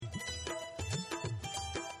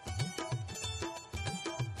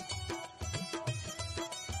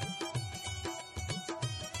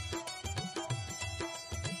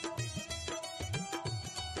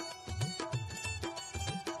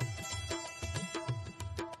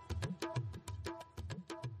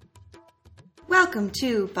Welcome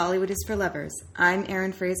to Bollywood is for Lovers. I'm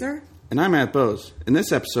Erin Fraser. And I'm Matt Bose. In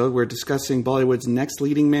this episode, we're discussing Bollywood's next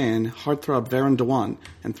leading man, heartthrob Varun Dhawan,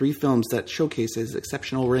 and 3 films that showcase his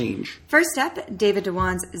exceptional range. First up, David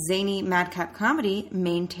Dhawan's zany madcap comedy,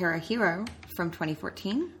 Main Terror Hero, from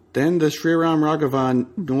 2014. Then the Sriram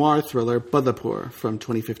Raghavan noir thriller, Badapur, from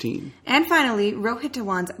 2015. And finally, Rohit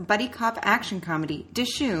Dhawan's buddy cop action comedy,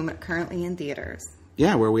 Dishoom, currently in theaters.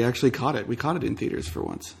 Yeah, where we actually caught it. We caught it in theaters for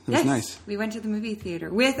once. It was nice. We went to the movie theater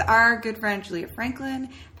with our good friend Julia Franklin,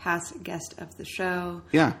 past guest of the show.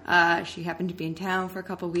 Yeah. She happened to be in town for a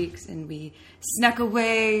couple weeks, and we snuck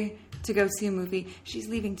away to go see a movie. She's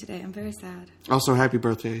leaving today. I'm very sad. Also, happy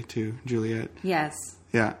birthday to Juliet. Yes.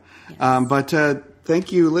 Yeah. Yes. But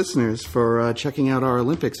thank you, listeners, for checking out our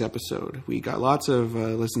Olympics episode. We got lots of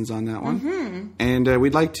listens on that one. Mm-hmm. And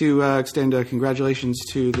we'd like to extend congratulations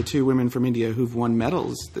to the 2 women from India who've won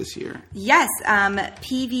medals this year. Yes.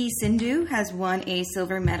 PV Sindhu has won a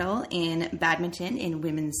silver medal in badminton in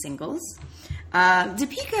women's singles.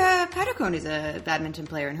 Deepika Padukone is a badminton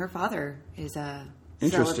player, and her father is a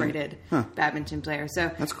celebrated badminton player. So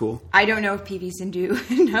that's cool. I don't know if PV Sindhu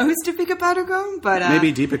knows Deepika Padukone, but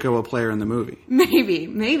maybe Deepika will play her in the movie. Maybe.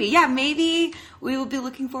 Yeah, maybe we will be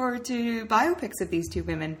looking forward to biopics of these 2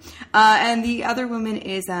 women. And the other woman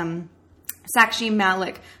is Sakshi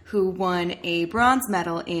Malik, who won a bronze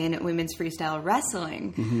medal in women's freestyle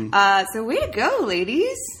wrestling. Mm-hmm. So way to go,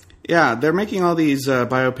 ladies. Yeah, they're making all these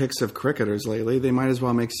biopics of cricketers lately. They might as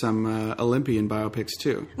well make some Olympian biopics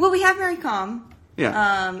too. Well, we have Mary Kom.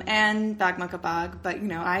 Yeah. And Bag Maka Bag, but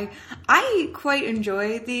I quite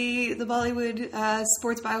enjoy the Bollywood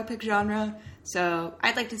sports biopic genre, so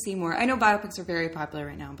I'd like to see more. I know biopics are very popular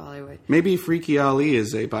right now in Bollywood. Maybe Freaky Ali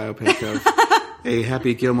is a biopic of a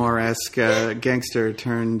Happy Gilmore-esque gangster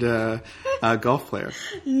turned golf player.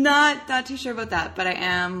 Not too sure about that, but I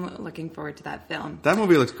am looking forward to that film. That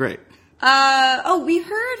movie looks great. We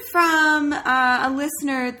heard from a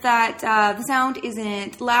listener that the sound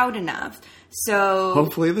isn't loud enough. So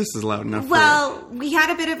hopefully this is loud enough. Well, we had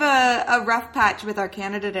a bit of a rough patch with our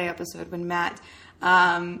Canada Day episode when Matt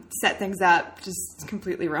set things up just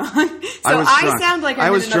completely wrong. So I sound like I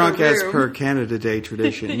was drunk as per Canada Day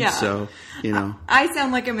tradition. Yeah. So I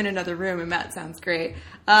sound like I'm in another room, and Matt sounds great.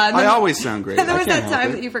 I always sound great. And there was that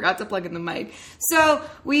time that you forgot to plug in the mic. So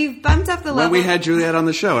we've bumped up the level. When we had Juliet on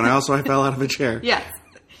the show, and I fell out of a chair. Yes.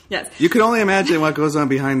 You can only imagine what goes on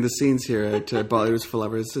behind the scenes here at Bollywood for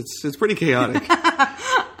Lovers. It's pretty chaotic.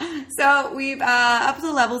 So we've upped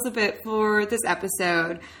the levels a bit for this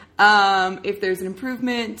episode. If there's an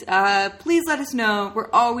improvement, please let us know.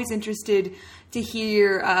 We're always interested to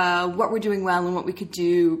hear what we're doing well and what we could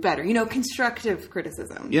do better. Constructive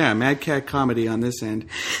criticism. Yeah, Mad Cat comedy on this end.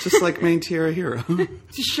 Just like Main Terror Hero.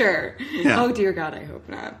 Sure. Yeah. Oh, dear God, I hope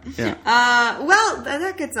not. Yeah. Well,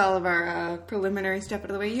 that gets all of our preliminary stuff out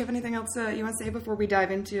of the way. You have anything else you want to say before we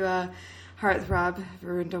dive into Heartthrob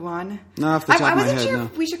Varun Dhawan? No, off the top of my head, I wasn't sure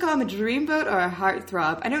if we should call him a dreamboat or a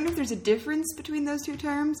heartthrob. I don't know if there's a difference between those 2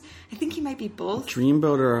 terms. I think he might be both.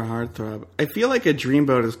 Dreamboat or a heartthrob? I feel like a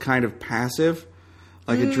dreamboat is kind of passive.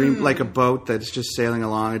 Like a boat that's just sailing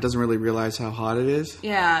along. It doesn't really realize how hot it is.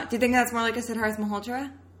 Yeah. Do you think that's more like a Siddharth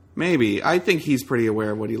Malhotra? Maybe. I think he's pretty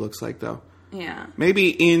aware of what he looks like, though. Yeah. Maybe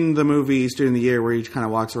in the movies during the year where he kind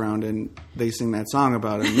of walks around and they sing that song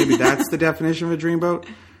about him. Maybe that's the definition of a dreamboat.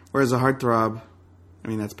 Whereas a heartthrob,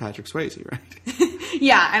 that's Patrick Swayze, right?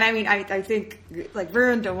 Yeah, and I think like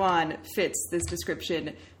Varun Dhawan fits this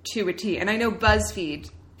description to a T. And I know BuzzFeed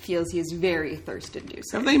feels he is very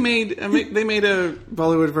thirst-inducing. Have they made a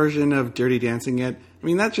Bollywood version of Dirty Dancing yet?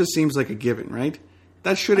 That just seems like a given, right?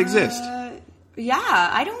 That should exist. Yeah,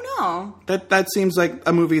 I don't know. That seems like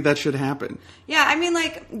a movie that should happen. Yeah,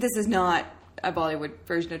 this is not a Bollywood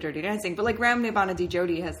version of Dirty Dancing, but like Ram Nibana Di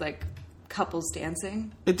Jodi has like couples dancing.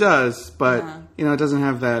 It does, but it doesn't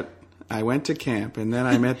have that. I went to camp and then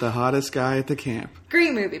I met the hottest guy at the camp.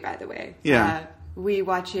 Great movie, by the way. Yeah, we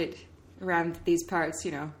watch it around these parts,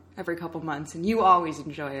 every couple months, and you always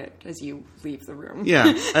enjoy it as you leave the room. Yeah,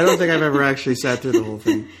 I don't think I've ever actually sat through the whole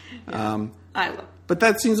thing. Yeah. I love it. But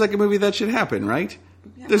that seems like a movie that should happen, right?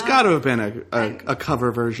 Yeah, there's got to have been a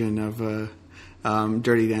cover version of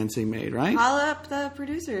Dirty Dancing made, right? Call up the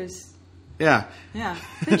producers. Yeah. Yeah,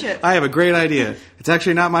 pitch it. I have a great idea. It's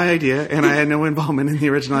actually not my idea, and I had no involvement in the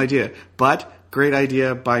original idea. But great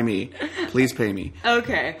idea by me. Please pay me.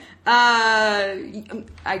 Okay.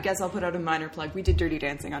 I guess I'll put out a minor plug. We did Dirty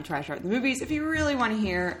Dancing on Trash Art the Movies if you really want to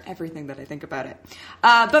hear everything that I think about it.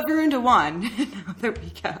 But Varun Dhawan, now that we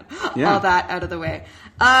got all that out of the way.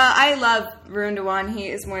 I love Varun Dhawan. He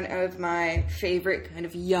is one of my favorite kind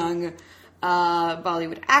of young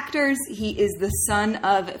Bollywood actors. He is the son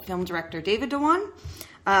of film director David Dhawan.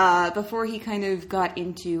 Before he kind of got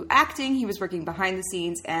into acting, he was working behind the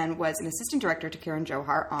scenes and was an assistant director to Karan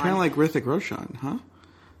Johar on... Kind of like Hrithik Roshan, huh?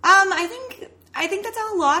 I think that's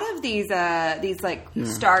how a lot of these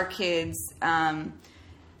star kids kind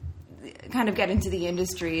of get into the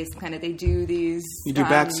industry. Is kind of they do these... You do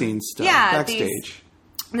backscene stuff, backstage.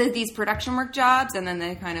 These production work jobs, and then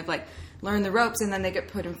they kind of like learn the ropes, and then they get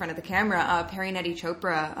put in front of the camera. Parineeti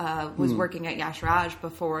Chopra was working at Yash Raj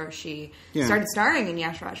before she started starring in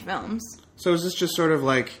Yash Raj films. So is this just sort of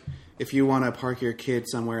like if you want to park your kid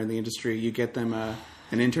somewhere in the industry, you get them an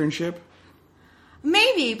internship?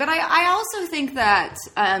 Maybe, but I also think that,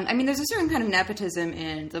 there's a certain kind of nepotism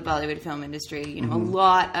in the Bollywood film industry. You know, a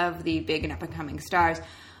lot of the big and up-and-coming stars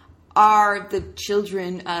are the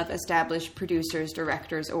children of established producers,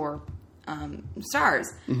 directors, or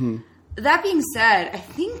stars. Mm-hmm. That being said, I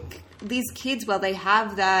think these kids, while they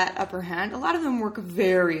have that upper hand, a lot of them work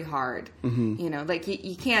very hard. Mm-hmm. You know, like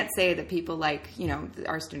you can't say that people like, you know,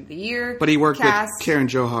 our Student of the Year. But he worked with Karan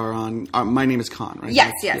Johar on My Name is Khan, right?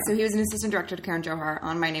 Yes. So he was an assistant director to Karan Johar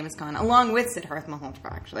on My Name is Khan, along with Siddharth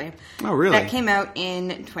Malhotra, actually. Oh, really? That came out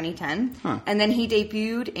in 2010. Huh. And then he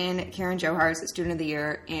debuted in Karan Johar's Student of the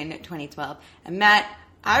Year in 2012. And Matt,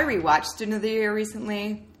 I rewatched Student of the Year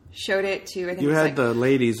recently. Showed it to, I think you had the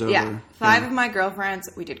ladies over. Yeah, 5 of my girlfriends.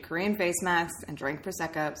 We did Korean face masks and drank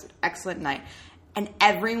Prosecco. It was an excellent night. And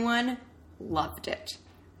everyone loved it.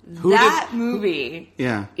 That movie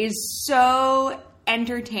is so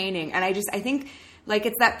entertaining. And I think, like,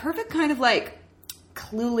 it's that perfect kind of, like,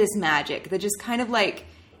 Clueless magic. That just kind of, like,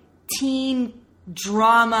 teen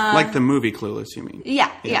drama. Like the movie Clueless, you mean?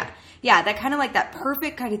 Yeah, that kind of like that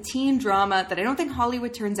perfect kind of teen drama that I don't think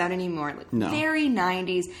Hollywood turns out anymore. Like very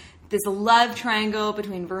 90s. There's a love triangle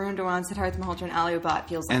between Varun, Dhawan, Siddharth Malhotra, and Ali Bhatt.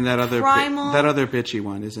 Feels like and that primal. That other bitchy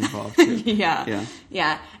one is involved too. Yeah.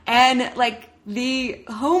 And like the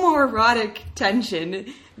homoerotic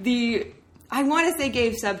tension, I want to say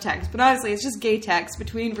gay subtext, but honestly, it's just gay text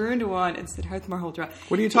between Varun Dhawan and Siddharth Malhotra.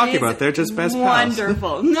 What are you talking about? They're just best pals.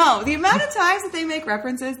 Wonderful. No, the amount of times that they make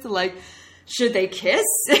references to like, should they kiss?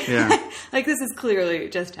 Yeah. Like, this is clearly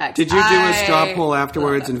just text. Did you do a straw poll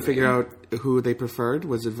afterwards and figure out who they preferred?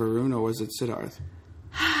 Was it Varun or was it Siddharth?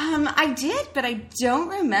 I did, but I don't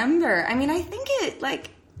remember. I mean, I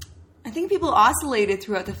think people oscillated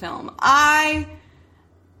throughout the film. I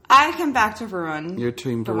come back to Varun. You're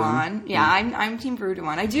Team Varun? Yeah, I'm Team Varun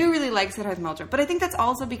Dhawan. I do really like Siddharth Malhotra, but I think that's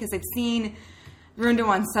also because I've seen Varun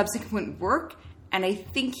Dhawan's subsequent work, and I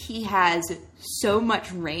think he has so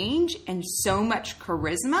much range and so much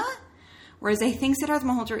charisma, whereas I think Siddharth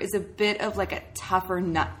Malhotra is a bit of like a tougher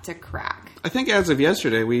nut to crack. I think as of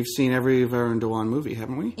yesterday, we've seen every Varun Dhawan movie,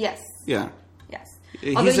 haven't we? Yes. Yeah. Yes.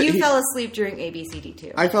 Although you fell asleep during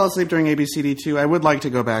ABCD2. I fell asleep during ABCD2. I would like to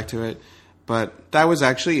go back to it, but that was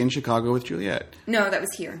actually in Chicago with Juliet. No, that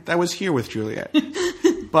was here. That was here with Juliet.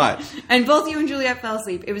 But and both you and Juliet fell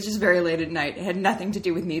asleep. It was just very late at night. It had nothing to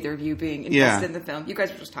do with neither of you being invested in the film. You guys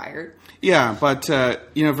were just tired. Yeah, but Varun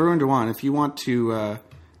Dhawan, if you want to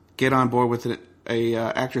get on board with a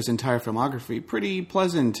actor's entire filmography, pretty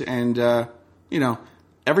pleasant, and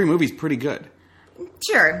every movie's pretty good.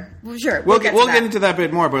 Sure. We'll get into that a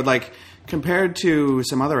bit more, but like compared to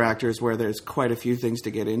some other actors where there's quite a few things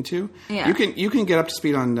to get into, you can get up to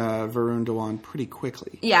speed on Varun Dhawan pretty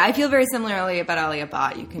quickly. Yeah, I feel very similarly about Ali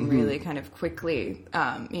Bhatt. You can really kind of quickly,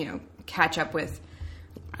 catch up with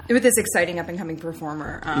this exciting up and coming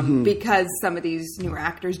performer because some of these newer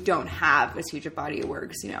actors don't have as huge a body of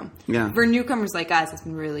works. For newcomers like us, it's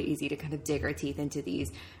been really easy to kind of dig our teeth into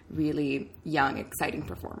these really young, exciting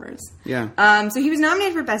performers. Yeah. So he was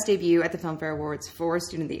nominated for Best Debut at the Filmfare Awards for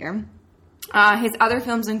Student of the Year. His other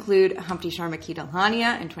films include Humpty Sharma Ki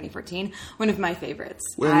Dulhania in 2014, one of my favorites.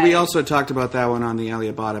 Well, we also talked about that one on the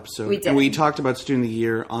Ali Bhatt episode. We did. And we talked about Student of the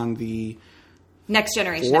Year on the Next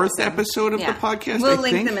Generation fourth episode of the podcast. We'll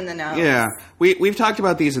link them in the notes. Yeah. We've talked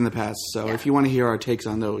about these in the past, so if you want to hear our takes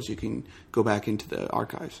on those, you can go back into the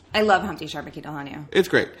archives. I love Humpty Sharma Ki Dulhania. It's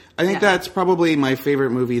great. I think that's probably my favorite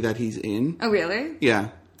movie that he's in. Oh, really? Yeah.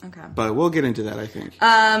 Okay. But we'll get into that, I think.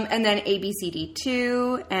 And then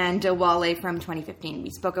ABCD2 and Diwali from 2015. We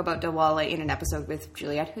spoke about Diwali in an episode with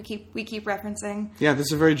Juliet, who we keep referencing. Yeah, this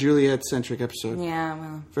is a very Juliet-centric episode. Yeah,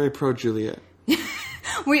 well. Very pro-Juliet.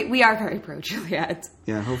 we are very pro-Juliet.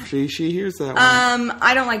 Yeah, hopefully she hears that one.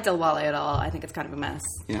 I don't like Diwali at all. I think it's kind of a mess.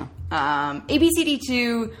 Yeah.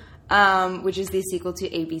 ABCD2, which is the sequel to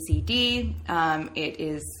ABCD.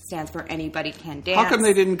 It stands for Anybody Can Dance. How come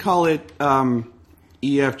they didn't call it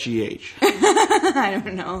EFGH? I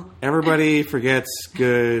don't know. Everybody forgets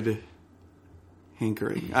good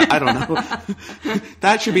hankering. I don't know.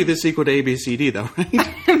 That should be the sequel to ABCD, though,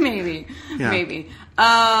 right? Maybe.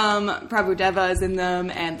 Prabhu Deva is in them,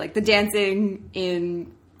 and like the dancing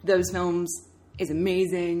in those films is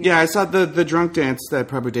amazing. Yeah, I saw the drunk dance that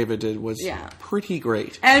Prabhu Deva did was pretty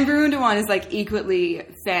great. And Varun Dhawan is like equally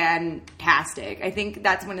fantastic. I think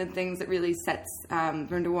that's one of the things that really sets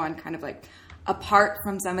Varun Dhawan kind of like apart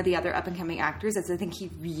from some of the other up and coming actors. Is I think he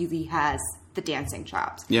really has the dancing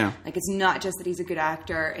chops. Yeah. Like it's not just that he's a good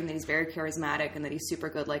actor and that he's very charismatic and that he's super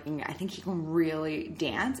good looking. I think he can really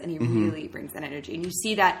dance and he really brings that energy. And you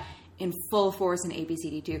see that in full force in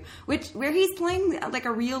ABCD too, where he's playing like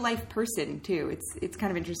a real life person too. It's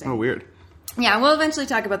kind of interesting. Oh, weird. Yeah, we'll eventually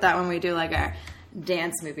talk about that when we do like a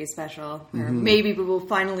dance movie special, or maybe we will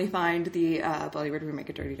finally find the Bollywood remake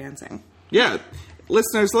of Dirty Dancing. Yeah,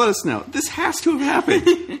 listeners, let us know. This has to have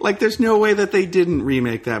happened. Like, there's no way that they didn't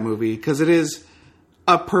remake that movie because it is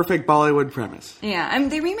a perfect Bollywood premise. Yeah, I mean,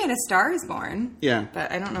 they remade A Star Is Born. Yeah,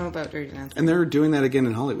 but I don't know about Dirty Dancing. And they're doing that again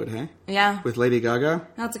in Hollywood, hey? Yeah, with Lady Gaga.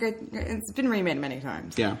 Oh, it's been remade many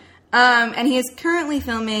times. Yeah. And he is currently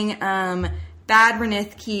filming Bad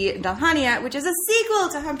Ranith Ki Dalhania, which is a sequel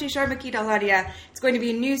to Humpty Sharma Ki Dalhania. It's going to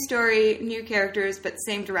be a new story, new characters, but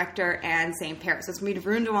same director and same pair. So it's going to be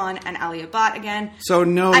Varun Dhawan and Alia Bhatt again. So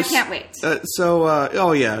no, I can't wait.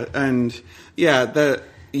 Oh yeah, and yeah,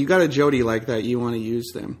 you got a Jodie like that. You want to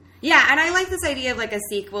use them. Yeah, and I like this idea of like a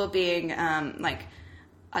sequel being like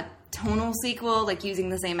a tonal sequel, like using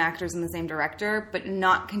the same actors and the same director, but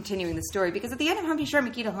not continuing the story. Because at the end of Humpty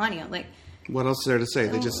Sharma Ki Dalhania, like, what else is there to say?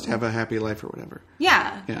 They just have a happy life or whatever.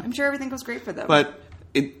 Yeah. I'm sure everything goes great for them. But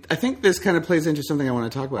I think this kind of plays into something I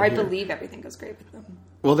want to talk about. I believe everything goes great with them.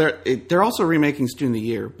 Well, they're also remaking Student of the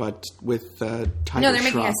Year, but with Tiger No, they're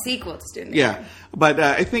Shroff. making a sequel to Student of the Year. Yeah, but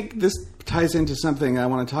I think this ties into something I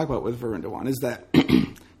want to talk about with Varun Dhawan, is that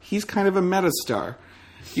he's kind of a meta star.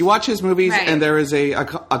 You watch his movies, and there is a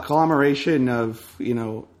conglomeration of,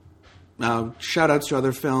 shout-outs to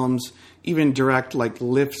other films, even direct, like,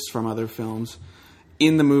 lifts from other films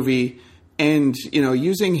in the movie. And,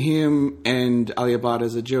 using him and Alia Bhatt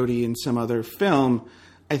as a Jodie in some other film,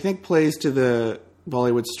 I think plays to the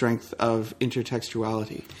Bollywood strength of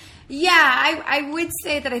intertextuality. Yeah, I would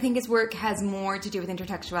say that I think his work has more to do with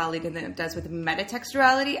intertextuality than it does with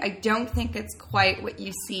metatextuality. I don't think it's quite what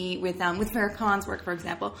you see with Farrah Khan's work, for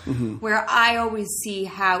example, where I always see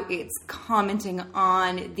how it's commenting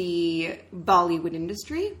on the Bollywood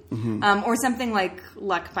industry, or something like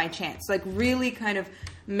Luck by Chance, like really kind of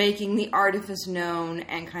making the artifice known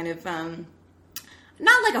and kind of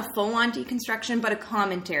not like a full-on deconstruction, but a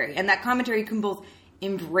commentary, and that commentary can both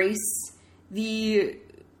embrace the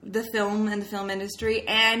film and the film industry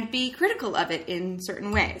and be critical of it in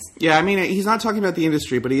certain ways. Yeah, I mean, he's not talking about the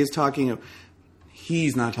industry, but he's not talking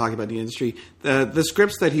about the industry. The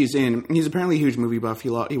scripts that he's in, he's apparently a huge movie buff. He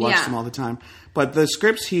watches them all the time. But the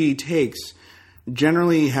scripts he takes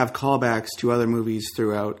generally have callbacks to other movies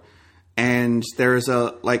throughout. And there's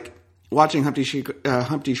watching Humpty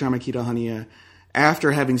Sharma Ki Dalhania,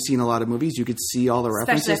 after having seen a lot of movies, you could see all the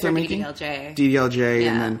references they're making. DDLJ,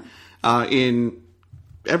 and then in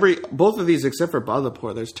both of these, except for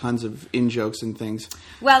Badlapur, there's tons of in-jokes and things.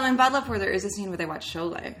 Well, in Badlapur, there is a scene where they watch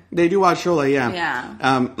Sholay. They do watch Sholay, yeah.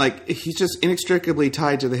 Yeah. He's just inextricably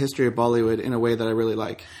tied to the history of Bollywood in a way that I really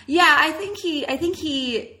like. Yeah, I think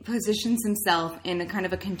he positions himself in a kind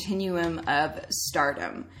of a continuum of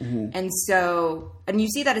stardom. And you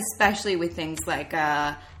see that especially with things like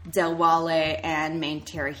Delwale and Main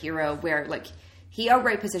Terra Hero, where like he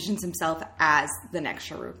outright positions himself as the next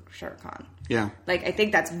Shah Rukh Khan. Yeah. Like, I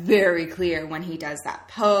think that's very clear when he does that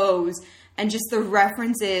pose, and just the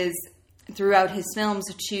references throughout his films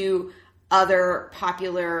to other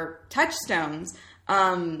popular touchstones,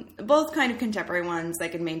 both kind of contemporary ones,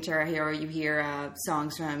 like in Main Terra Hero, you hear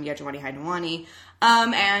songs from Yajwani Hai Nawani,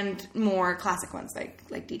 and more classic ones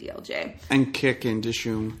like DDLJ. And Kick and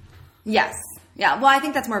Dishoom. Yes. Yeah, well, I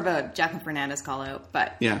think that's more of a Jacqueline Fernandez call-out,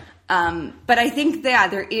 but... Yeah. But I think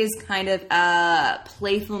that there is kind of a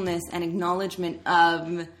playfulness and acknowledgement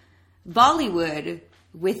of Bollywood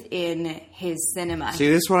within his cinema. See,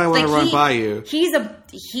 this is what I want to run by you.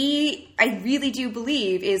 I really do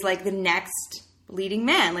believe is like the next leading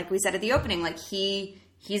man, like we said at the opening. Like he's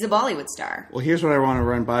a Bollywood star. Well, here's what I want to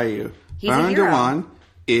run by you. Varun Dhawan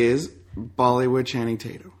is Bollywood Channing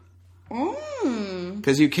Tatum.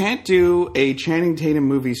 Because you can't do a Channing Tatum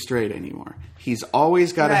movie straight anymore. He's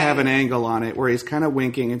always got to have an angle on it where he's kind of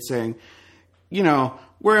winking and saying,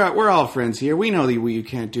 we're all friends here. We know that you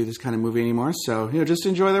can't do this kind of movie anymore, so just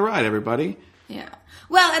enjoy the ride, everybody. Yeah.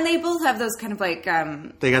 Well, and they both have those kind of like...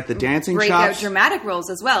 they got the dancing breakout chops. dramatic roles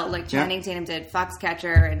as well. Like Channing Tatum did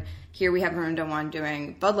Foxcatcher, and here we have Varun Dhawan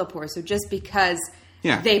doing Badlapur. So just because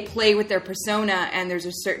they play with their persona and there's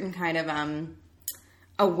a certain kind of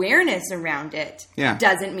awareness around it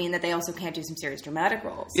doesn't mean that they also can't do some serious dramatic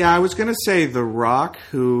roles. Yeah, I was going to say The Rock,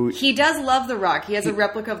 who... He does love The Rock. He has a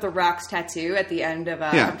replica of The Rock's tattoo at the end of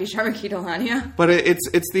Abdi Sharma Ki Dulhania. But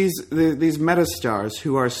it's these meta stars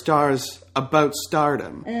who are stars about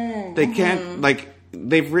stardom. They can't, like...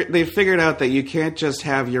 They've figured out that you can't just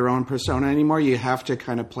have your own persona anymore. You have to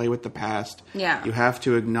kind of play with the past. Yeah. You have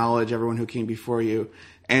to acknowledge everyone who came before you.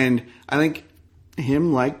 And I think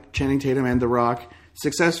him, like Channing Tatum and The Rock,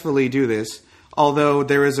 successfully do this, although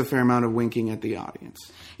there is a fair amount of winking at the audience.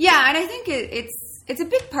 Yeah, and I think it's a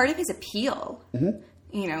big part of his appeal.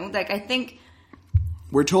 You know, like I think...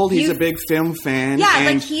 We're told he's a big film fan. Yeah,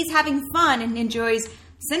 and like he's having fun and enjoys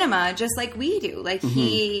cinema just like we do. Like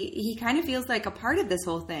he kind of feels like a part of this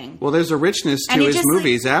whole thing. Well, there's a richness to his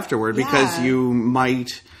movies afterward because you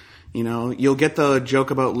might, you know, you'll get the joke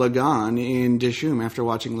about Lagan in Dishoom after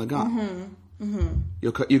watching Lagan.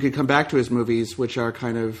 You could come back to his movies, which are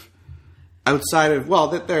kind of outside of, well,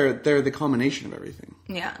 they're the culmination of everything.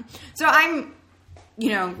 Yeah. So I'm, you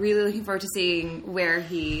know, really looking forward to seeing where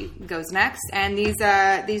he goes next. And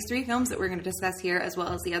these three films that we're going to discuss here, as well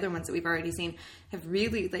as the other ones that we've already seen, have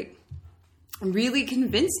really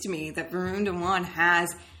convinced me that Varun Dhawan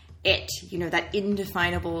has it. You know, that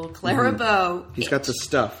indefinable Clara Bow. He's got the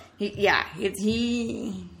stuff. He's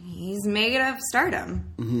made of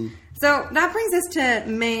stardom. So that brings us to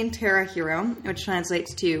main Terra hero, which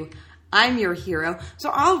translates to I'm your hero. So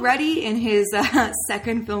already in his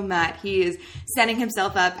second film, Matt, he is setting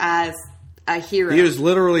himself up as a hero. He is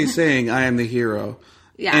literally saying, I am the hero.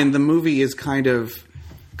 Yeah. And the movie is kind of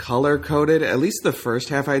color-coded, at least the first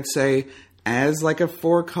half, I'd say, as like a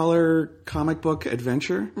 4-color comic book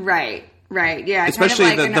adventure. Right. Yeah, especially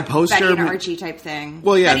kind of like the poster, Betty and Archie type thing.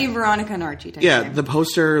 Well, yeah, Betty, Veronica, and Archie type thing. Yeah, the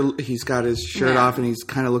poster. He's got his shirt off, and he's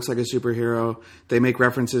kind of looks like a superhero. They make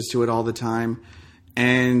references to it all the time,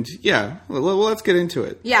 and well, let's get into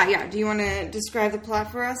it. Yeah. Do you want to describe the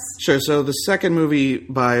plot for us? Sure. So the second movie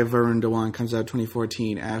by Varun Dhawan comes out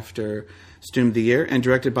 2014 after Student of the Year, and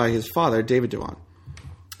directed by his father, David Dhawan.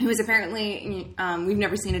 Who is apparently, we've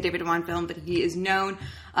never seen a David Dhawan film, but he is known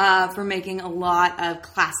for making a lot of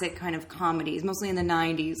classic kind of comedies, mostly in the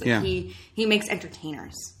 90s. Like he makes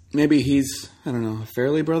entertainers. Maybe he's, I don't know,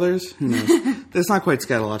 Fairley Brothers? Who knows? It's not quite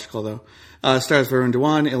scatological, though. Stars Varun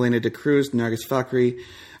Dhawan, Elena de Cruz, Nargis Fakhri,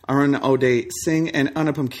 Arun Uday Singh, and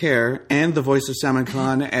Anupam Kher, and the voice of Salman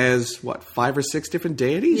Khan as, 5 or 6 different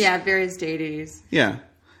deities? Yeah, various deities. Yeah.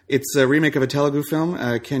 It's a remake of a Telugu film,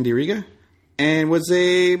 Kandirega. And was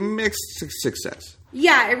a mixed success.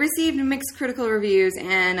 Yeah, it received mixed critical reviews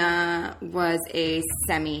and was a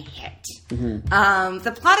semi-hit.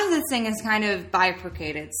 The plot of this thing is kind of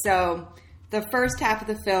bifurcated. So the first half of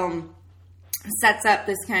the film sets up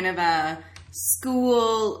this kind of a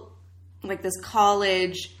school, like this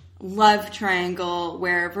college love triangle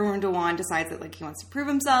where Varun Dhawan decides that like he wants to prove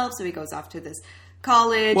himself, so he goes off to this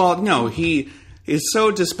college. Well, no, he is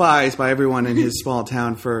so despised by everyone in his small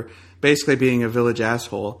town for basically being a village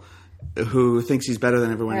asshole who thinks he's better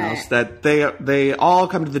than everyone else, that they all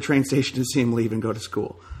come to the train station to see him leave and go to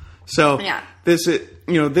school. So this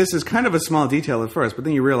is kind of a small detail at first, but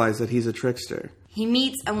then you realize that he's a trickster. He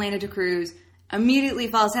meets Elena de Cruz, immediately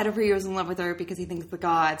falls head over heels in love with her because he thinks the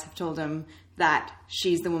gods have told him that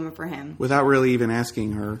she's the woman for him. Without really even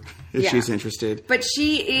asking her if she's interested. But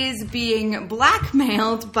she is being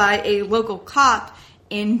blackmailed by a local cop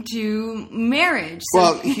into marriage.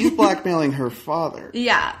 So he's blackmailing her father.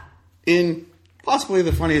 Yeah. In possibly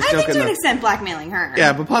the funniest joke in the... I think to an extent blackmailing her.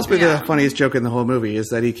 Yeah, but possibly the funniest joke in the whole movie is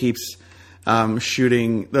that he keeps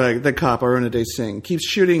shooting... The cop, Arun Uday Singh, keeps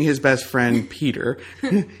shooting his best friend, Peter.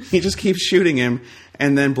 He just keeps shooting him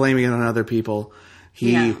and then blaming it on other people.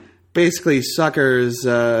 He basically suckers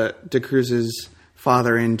De Cruz's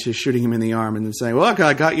father into shooting him in the arm and then saying, well,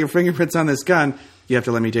 I got your fingerprints on this gun. You have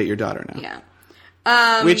to let me date your daughter now. Yeah.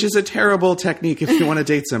 Which is a terrible technique if you want to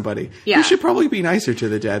date somebody. You should probably be nicer to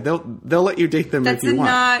the dad. They'll let you date them if you want.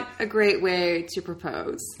 That's not a great way to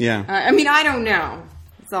propose. Yeah. I mean, I don't know.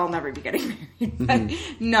 So I'll never be getting married. But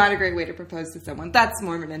not a great way to propose to someone. That's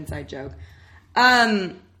more of an inside joke.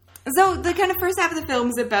 So the kind of first half of the film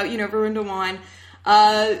is about, Varun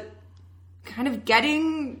Dhawan kind of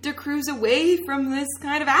getting De Cruz away from this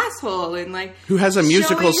kind of asshole and like... Who has a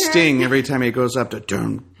musical sting every time he goes up to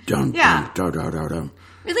dum. Dum, dum, dum, dum, dum, dum.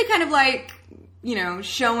 Really kind of like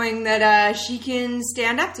showing that she can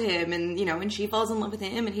stand up to him, and she falls in love with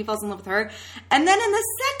him, and he falls in love with her. And then in the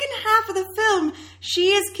second half of the film,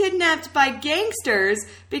 she is kidnapped by gangsters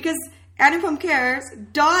because Anupam Kher's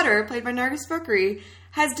daughter, played by Nargis Fakhri,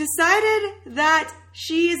 has decided that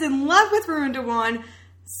she is in love with Varun Dhawan,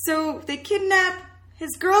 so they kidnap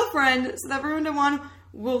his girlfriend so that Varun Dhawan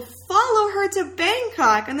will follow her to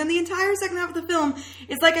Bangkok, and then the entire second half of the film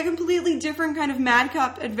is like a completely different kind of Mad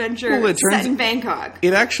Cop adventure set in Bangkok.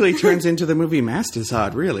 It actually turns into the movie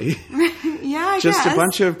Mastasad, really. Yeah, I Just guess. a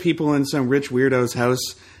bunch of people in some rich weirdo's house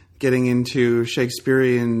getting into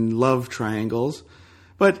Shakespearean love triangles.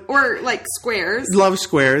 Or, like, squares. Love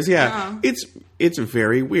squares, yeah. Oh. It's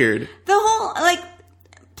very weird. The whole,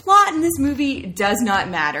 plot in this movie does not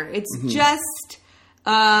matter. It's just,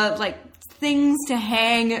 things to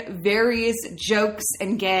hang various jokes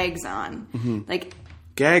and gags on. Mm-hmm.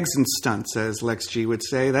 Gags and stunts, as Lex G would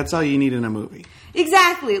say. That's all you need in a movie.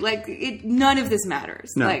 Exactly. None of this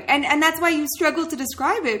matters. No. And that's why you struggle to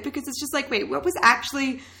describe it, because it's just wait, what was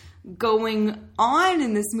actually going on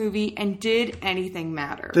in this movie, and did anything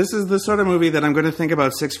matter? This is the sort of movie that I'm going to think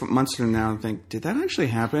about 6 months from now and think, did that actually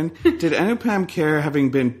happen? Did Anupam Kher,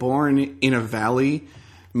 having been born in a valley,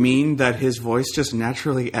 mean that his voice just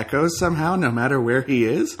naturally echoes somehow, no matter where he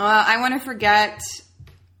is? I want to forget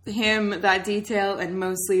him, that detail, and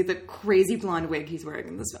mostly the crazy blonde wig he's wearing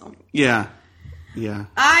in this film. Yeah.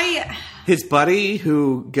 His buddy,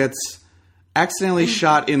 who gets accidentally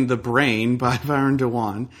shot in the brain by Varun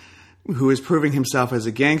Dhawan, who is proving himself as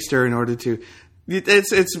a gangster in order to...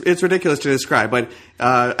 It's ridiculous to describe, but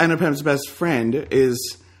Anupam's best friend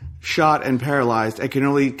is shot and paralyzed and can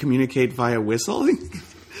only communicate via whistling.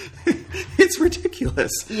 It's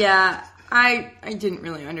ridiculous. Yeah, I didn't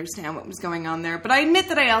really understand what was going on there, but I admit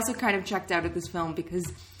that I also kind of checked out of this film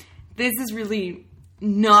because this is really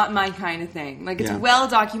not my kind of thing. It's well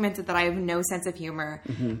documented that I have no sense of humor,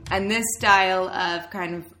 and this style of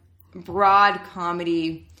kind of broad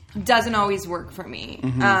comedy doesn't always work for me.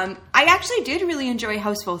 I actually did really enjoy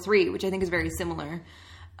Houseful 3, which I think is very similar.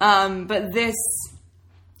 But this,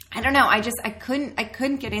 I don't know, I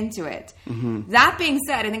couldn't get into it. That being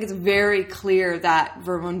said, I think it's very clear that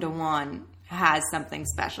Varun Dhawan has something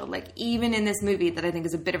special. Even in this movie that I think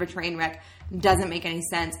is a bit of a train wreck, doesn't make any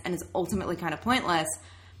sense, and is ultimately kind of pointless,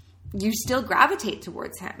 you still gravitate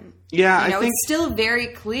towards him. Yeah, I think it's still very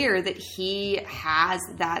clear that he has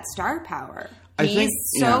that star power. He's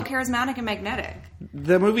so charismatic and magnetic.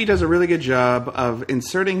 The movie does a really good job of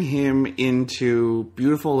inserting him into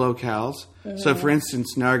beautiful locales. So, for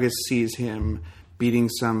instance, Nargis sees him beating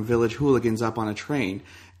some village hooligans up on a train.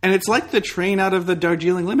 And it's like the train out of the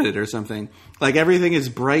Darjeeling Limited or something. Everything is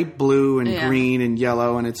bright blue and green and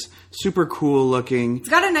yellow, and it's super cool looking. It's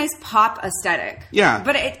got a nice pop aesthetic. Yeah.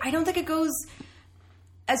 But I don't think it goes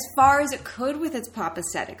as far as it could with its pop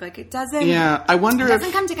aesthetic. It doesn't... Yeah, I wonder it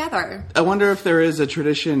doesn't come together. I wonder if there is a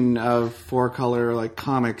tradition of four-color,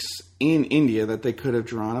 comics in India that they could have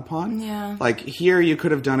drawn upon. Yeah. Here you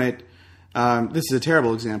could have done it... this is a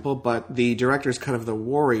terrible example, but the director's cut of The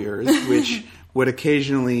Warriors, which would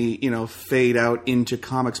occasionally, fade out into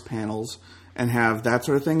comics panels and have that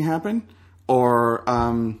sort of thing happen. Or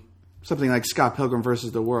something like Scott Pilgrim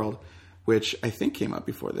versus the World, which I think came up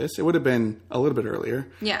before this. It would have been a little bit earlier.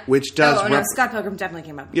 Yeah. Which does... no, Scott Pilgrim definitely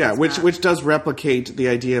came up before. Yeah, which does replicate the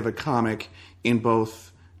idea of a comic in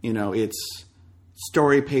both, its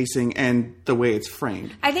story pacing and the way it's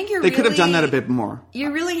framed. I think they could have done that a bit more.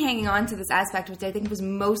 You're really hanging on to this aspect, which I think was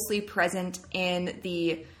mostly present in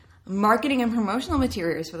the marketing and promotional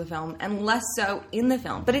materials for the film, and less so in the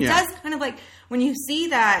film. But it does kind of when you see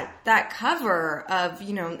that cover of,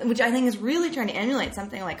 which I think is really trying to emulate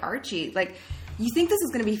something like Archie, you think this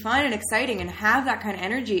is going to be fun and exciting and have that kind of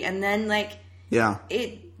energy, and then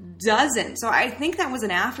it doesn't. So I think that was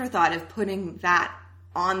an afterthought of putting that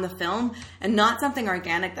on the film and not something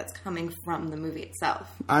organic that's coming from the movie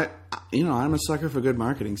itself. I'm a sucker for good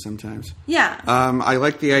marketing sometimes. Yeah. I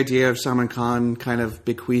like the idea of Salman Khan kind of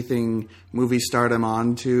bequeathing movie stardom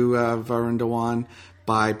on to Varun Dhawan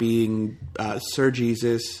by being Sir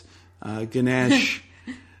Jesus, Ganesh,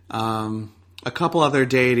 a couple other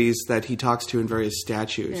deities that he talks to in various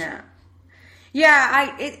statues. Yeah.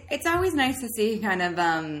 Yeah, it's always nice to see kind of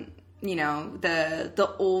the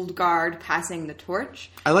old guard passing the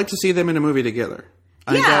torch. I like to see them in a movie together.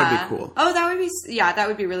 I think that would be cool. Oh, that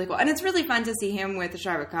would be really cool. And it's really fun to see him with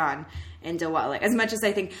Shah Rukh Khan and Dilwale. As much as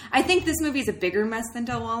I think this movie is a bigger mess than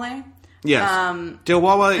Dilwale. Yes.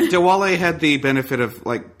 Dilwale had the benefit of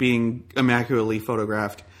being immaculately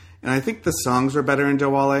photographed. And I think the songs were better in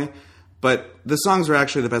Dilwale, but the songs were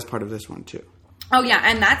actually the best part of this one too. Oh, yeah,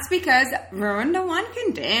 and that's because Varun Dhawan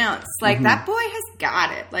can dance. Like, that boy has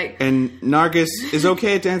got it. Like, and Nargis is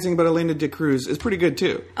okay at dancing, but Elena de Cruz is pretty good,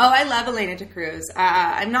 too. Oh, I love Elena de Cruz.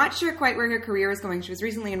 I'm not sure quite where her career is going. She was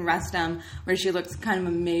recently in Rustum, where she looks kind of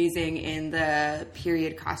amazing in the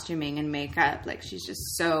period costuming and makeup. Like, she's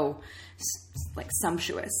just so, like,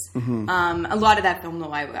 sumptuous. A lot of that film,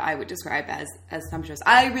 though, I would describe as sumptuous.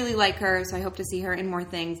 I really like her, so I hope to see her in more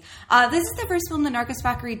things. This is the first film that Nargis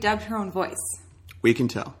Fakhri dubbed her own voice. We can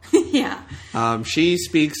tell. Yeah. She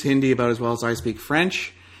speaks Hindi about as well as I speak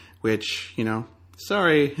French, which,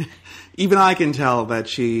 sorry. Even I can tell that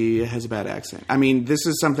she has a bad accent. I mean, this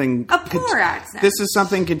is something... A poor accent. This is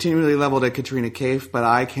something continually leveled at Katrina Kaif, but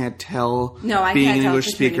I can't tell, being an English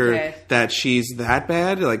speaker, that she's that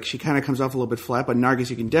bad. Like, she kind of comes off a little bit flat, but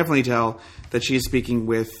Nargis, you can definitely tell that she's speaking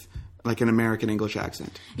with, like, an American English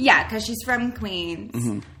accent. Yeah, because she's from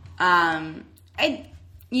Queens.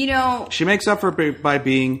 She makes up for it by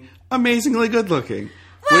being amazingly good looking,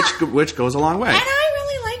 which goes a long way. And I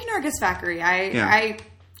really like Nargis Fakhri.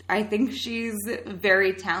 I think she's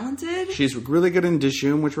very talented. She's really good in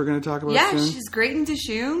Dishoom, which we're going to talk about soon. Yeah, she's great in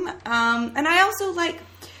Dishoom. And I also like,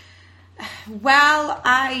 while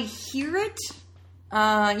I hear it,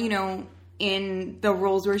 in the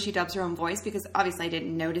roles where she dubs her own voice, because obviously I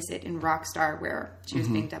didn't notice it in Rockstar where she was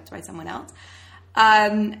being dubbed by someone else.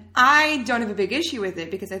 I don't have a big issue with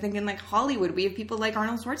it because I think in like Hollywood we have people like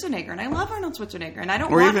Arnold Schwarzenegger, and I love Arnold Schwarzenegger, and I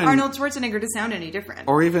don't want Arnold Schwarzenegger to sound any different.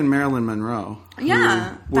 Or even Marilyn Monroe.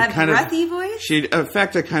 Yeah, that breathy voice. She'd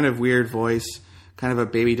affect a kind of weird voice, kind of a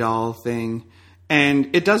baby doll thing.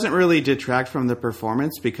 And it doesn't really detract from the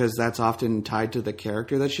performance because that's often tied to the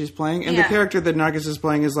character that she's playing. And the character that Nargis is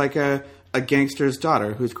playing is like a gangster's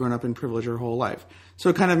daughter who's grown up in privilege her whole life. So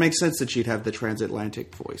it kind of makes sense that she'd have the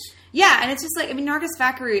transatlantic voice. Yeah, and it's just like, Nargis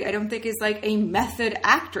Fakhri, I don't think is like a method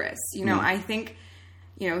actress. I think,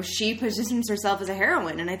 she positions herself as a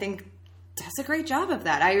heroine, and I think does a great job of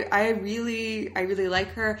that. I really like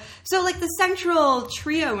her. So like the central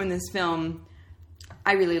trio in this film,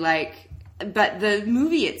 I really like, but the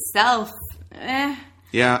movie itself,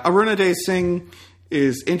 Yeah, Arunadai Singh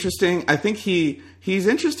is interesting. I think he's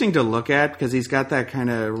interesting to look at because he's got that kind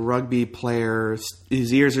of rugby player.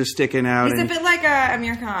 His ears are sticking out. He's a bit like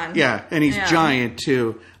Amir Khan. Yeah, and he's giant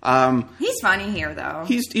too. He's funny here, though.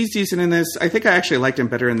 He's decent in this. I think I actually liked him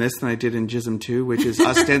better in this than I did in Jism 2, which is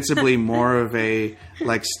ostensibly more of a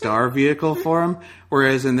like star vehicle for him.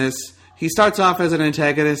 Whereas in this, he starts off as an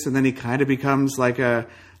antagonist and then he kind of becomes like an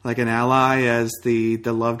ally as the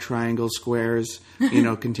love triangle squares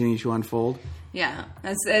continue to unfold. Yeah,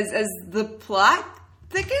 as the plot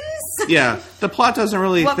thickens. Yeah, the plot doesn't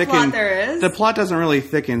really thicken. What plot there is? The plot doesn't really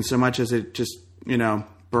thicken so much as it just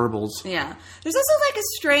burbles. Yeah, there's also like a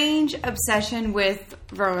strange obsession with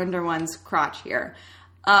Varun Dhawan's crotch here,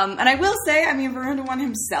 and I will say, Varun Dhawan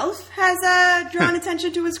himself has drawn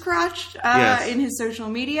attention to his crotch in his social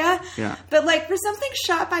media. Yeah, but like for something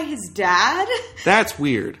shot by his dad, that's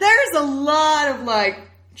weird. There's a lot of like,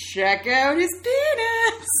 check out his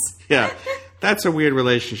penis. Yeah. That's a weird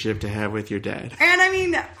relationship to have with your dad. And I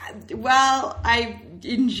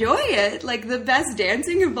enjoy it. Like, the best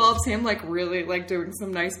dancing involves him, like, really, like, doing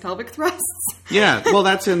some nice pelvic thrusts. Yeah, well,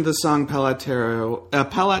 that's in the song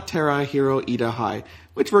Palatera Hero Ida High,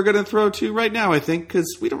 which we're going to throw to right now, I think,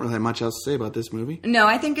 because we don't really have much else to say about this movie. No,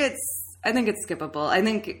 I think it's skippable. I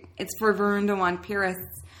think it's for Varun Dhawan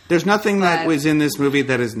purists. There's nothing that was in this movie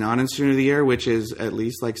that is not in Student of the Year, which is at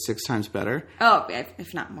least like 6 times better. Oh,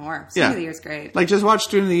 if not more. Student of the Year is great. Like, just watch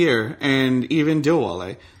Student of the Year and even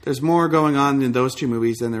Dilwale. There's more going on in those two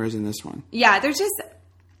movies than there is in this one. Yeah, there's just,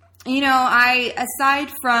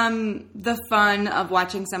 aside from the fun of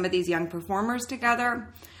watching some of these young performers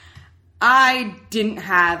together, I didn't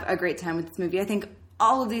have a great time with this movie. I think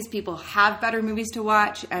all of these people have better movies to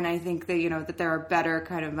watch, and I think that, that there are better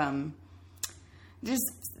kind of, just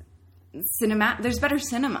cinema. There's better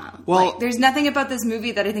cinema. Well, like, there's nothing about this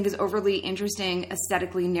movie that I think is overly interesting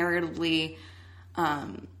aesthetically, narratively.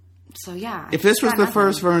 So yeah. If this was the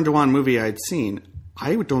first Varun Dhawan movie I'd seen,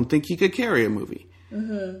 I don't think he could carry a movie.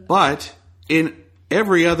 Mm-hmm. But in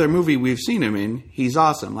every other movie we've seen him in, he's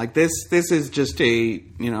awesome. Like this is just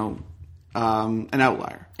an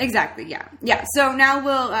outlier. Exactly. Yeah. Yeah. So now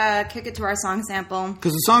we'll kick it to our song sample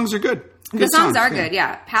because the songs are good. The songs are good.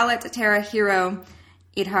 Yeah. Palat Terra Hero.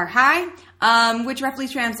 Idhar Hai, which roughly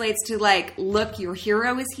translates to like, look, your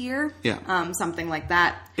hero is here. Yeah. Something like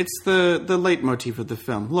that. It's the leitmotif of the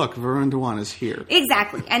film. Look, Varun Dhawan is here.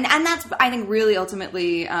 Exactly. And that's, I think, really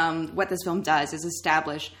ultimately what this film does is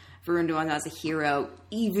establish Varun Dhawan as a hero,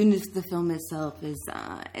 even if the film itself is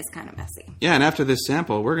kind of messy. Yeah, and after this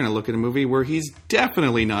sample, we're going to look at a movie where he's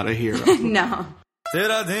definitely not a hero. No.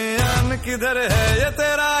 तेरा ध्यान किधर है ये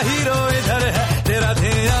तेरा hero इधर है तेरा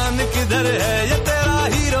ध्यान किधर है ये तेरा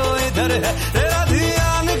हीरो इधर है तेरा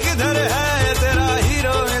ध्यान किधर है ये तेरा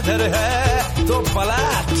हीरो इधर है तो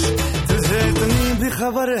पलट तुझे इतनी भी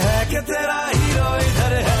खबर है कि तेरा हीरो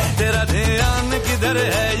इधर है तेरा ध्यान किधर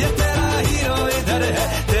है ये तेरा हीरो इधर है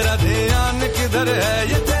तेरा ध्यान किधर है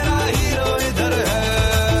ये तेरा हीरो इधर है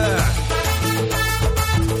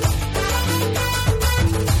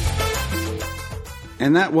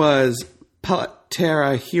And that was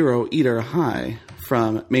Terra Hero Eater High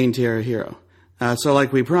from Main Terra Hero. So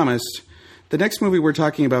like we promised, the next movie we're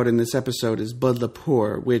talking about in this episode is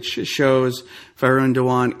Badlapur, which shows Varun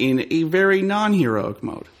Dhawan in a very non-heroic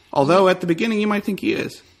mode. Although at the beginning you might think he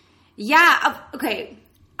is. Yeah, okay.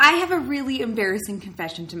 I have a really embarrassing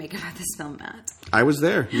confession to make about this film, Matt. I was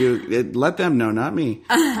there. Let them know, not me.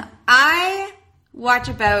 I watch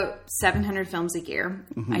about 700 films a year.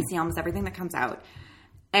 Mm-hmm. I see almost everything that comes out.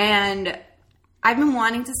 And I've been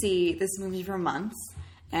wanting to see this movie for months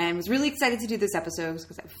and was really excited to do this episode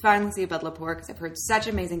because I finally see Badlapur because I've heard such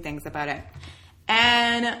amazing things about it.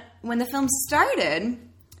 And when the film started,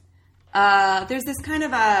 there's this kind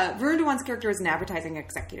of Varun Dhawan's character is an advertising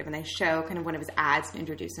executive and they show kind of one of his ads to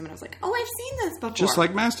introduce him and I was like, oh, I've seen this before. Just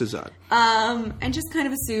like Mastazad. And just kind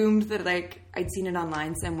of assumed that like I'd seen it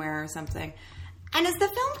online somewhere or something. And as the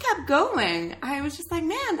film kept going, I was just like,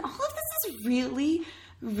 man, all of this is really,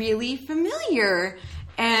 really familiar.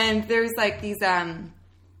 And there's like these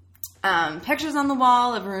pictures on the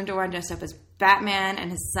wall of Varun Dhawan dressed up as Batman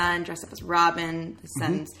and his son dressed up as Robin. His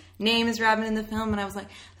son's name is Robin in the film. And I was like,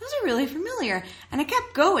 those are really familiar. And I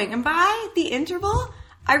kept going. And by the interval,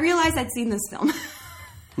 I realized I'd seen this film.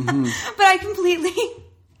 But I completely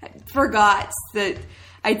forgot that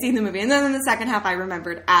I'd seen the movie. And then in the second half, I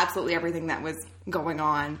remembered absolutely everything that was going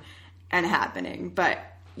on and happening. But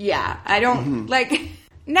yeah, I don't like...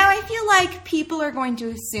 Now I feel like people are going to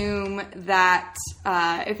assume that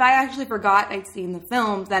if I actually forgot I'd seen the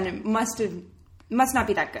film, then it must not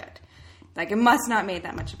be that good. Like, it must not made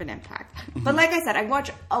that much of an impact. But like I said, I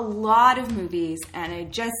watch a lot of movies, and I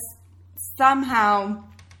just somehow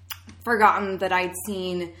forgotten that I'd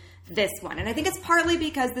seen this one. And I think it's partly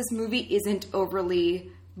because this movie isn't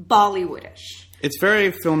overly Bollywoodish. It's very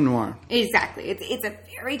film noir. Exactly. It's a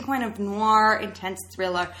very kind of noir, intense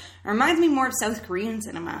thriller. It reminds me more of South Korean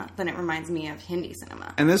cinema than it reminds me of Hindi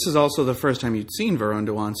cinema. And this is also the first time you'd seen Varun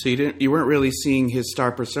Dhawan, so you weren't really seeing his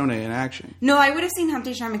star persona in action. No, I would have seen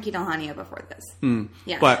Hamte Sharma Ki Dalhania before this.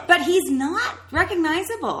 Yeah. But he's not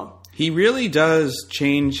recognizable. He really does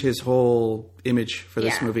change his whole image for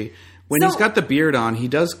this movie. When he's got the beard on, he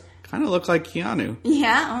does kind of look like Keanu.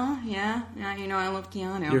 Yeah, yeah, you know I love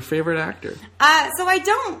Keanu. Your favorite actor. So I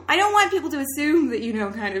don't want people to assume that,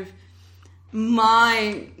 kind of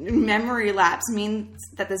my memory lapse means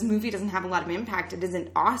that this movie doesn't have a lot of impact. It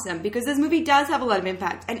isn't awesome, because this movie does have a lot of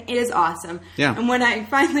impact, and it is awesome. Yeah. And when I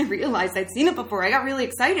finally realized I'd seen it before, I got really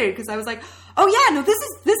excited, because I was like, oh yeah, no,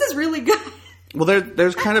 this is really good. Well,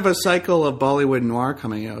 there's kind of a cycle of Bollywood noir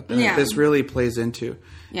coming out that this really plays into.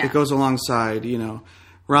 Yeah. It goes alongside,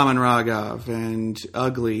 Raman Raghav and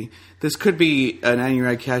Ugly. This could be an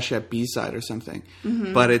Anurag Kashyap B-side or something.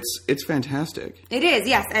 But it's fantastic. It is,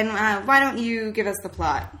 yes. And why don't you give us the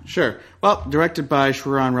plot? Sure. Well, directed by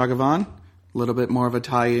Shriram Raghavan. A little bit more of a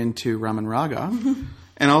tie-in to Raman Raghav.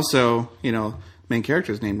 And also, main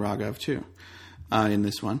character is named Raghav, too, in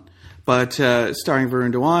this one. But starring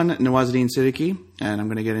Varun Dhawan, Nawazuddin Siddiqui, and I'm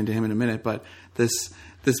going to get into him in a minute, but this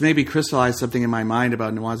maybe crystallized something in my mind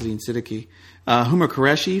about Nawazuddin Siddiqui. Huma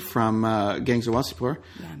Qureshi from Gangs of Wasseypur.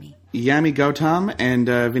 Yami Gautam and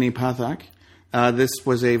Vinny Pathak. This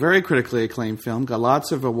was a very critically acclaimed film, got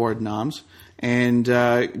lots of award noms, and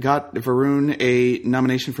got Varun a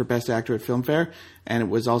nomination for Best Actor at Filmfare, and it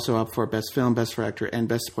was also up for Best Film, Best Director, and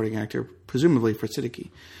Best Supporting Actor, presumably for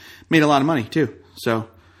Siddiqui. Made a lot of money, too, so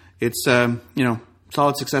it's,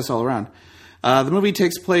 solid success all around. The movie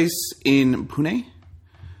takes place in Pune,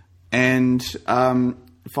 and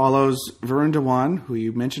follows Varun Dhawan, who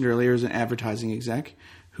you mentioned earlier is an advertising exec,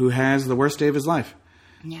 who has the worst day of his life.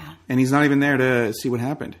 Yeah. And he's not even there to see what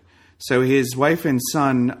happened. So his wife and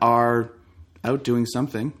son are out doing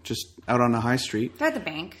something, just out on the high street. They're at the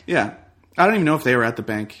bank. Yeah. I don't even know if they were at the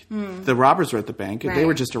bank. The robbers were at the bank. Right. They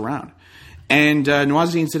were just around. And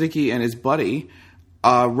Nawazuddin Siddiqui and his buddy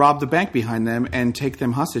rob the bank behind them and take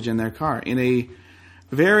them hostage in their car in a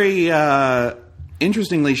very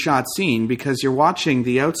interestingly shot scene, because you're watching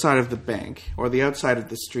the outside of the bank, or the outside of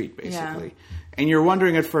the street, basically. and you're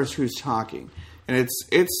wondering at first who's talking. And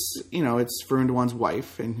it's Varun Dhawan's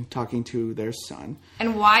wife and talking to their son.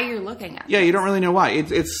 And why you're looking at Yeah, you don't really know why.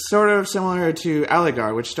 It's sort of similar to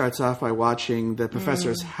Aligar, which starts off by watching the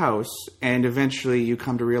professor's house, and eventually you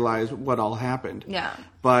come to realize what all happened. Yeah.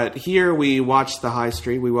 But here we watch the high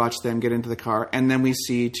street, we watch them get into the car, and then we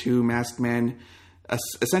see two masked men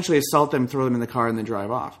essentially assault them, throw them in the car, and then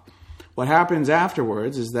drive off. What happens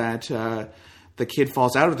afterwards is that the kid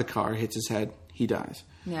falls out of the car, hits his head, he dies.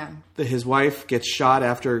 Yeah. His wife gets shot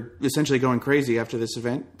after essentially going crazy after this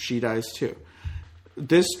event. She dies too.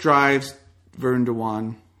 This drives Varun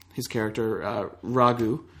Dhawan, his character,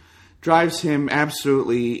 Raghu, drives him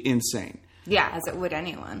absolutely insane. Yeah, as it would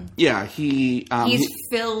anyone. Yeah, he's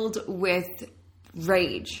filled with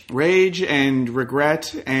rage. Rage and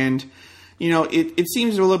regret. And, it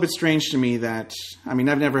seems a little bit strange to me that, I've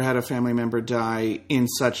never had a family member die in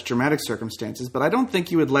such dramatic circumstances, but I don't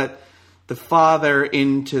think you would let the father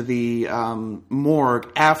into the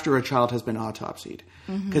morgue after a child has been autopsied.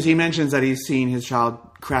 Because he mentions that he's seen his child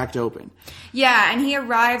cracked open. Yeah, and he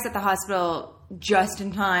arrives at the hospital just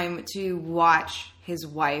in time to watch his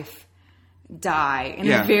wife die in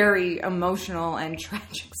a very emotional and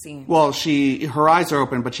tragic scene. Well, her eyes are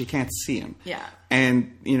open, but she can't see him. Yeah.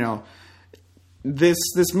 And,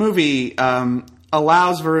 this movie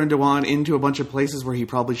allows Varun Dhawan into a bunch of places where he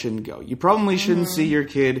probably shouldn't go. You probably shouldn't see your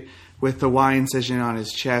kid with the Y incision on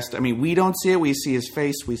his chest. We don't see it. We see his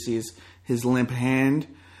face. We see his limp hand.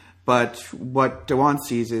 But what Dhawan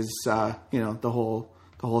sees is, the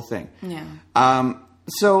whole thing. Yeah.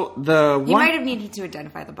 So he might have needed to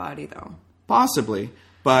identify the body, though. Possibly.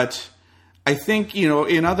 But I think,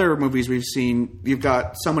 in other movies we've seen, you've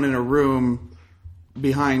got someone in a room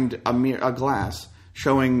behind a glass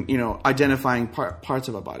showing, identifying parts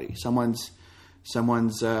of a body. Someone's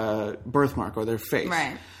birthmark or their face.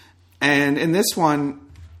 Right. And in this one,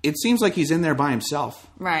 it seems like he's in there by himself.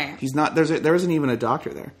 Right. He's not. There isn't even a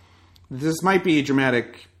doctor there. This might be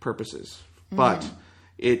dramatic purposes, but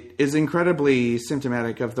it is incredibly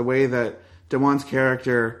symptomatic of the way that Dhawan's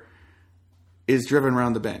character is driven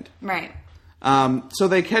around the bend. Right. So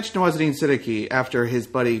they catch Nawazuddin Siddiqui after his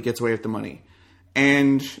buddy gets away with the money,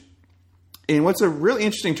 and in what's a really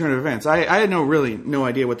interesting turn of events, I had no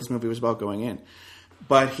idea what this movie was about going in.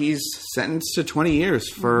 But he's sentenced to 20 years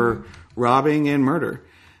for robbing and murder.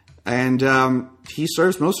 And he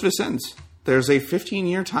serves most of his sentence. There's a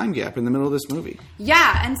 15-year time gap in the middle of this movie.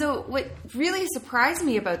 Yeah, and so what really surprised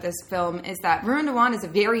me about this film is that Varun Dhawan is a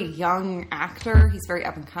very young actor. He's very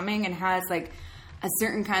up-and-coming and has a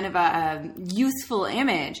certain kind of a youthful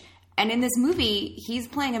image. And in this movie, he's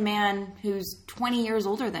playing a man who's 20 years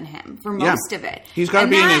older than him for most of it. He's got to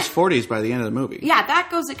be in his 40s by the end of the movie. Yeah, that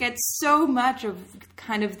goes against so much of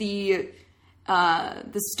kind of the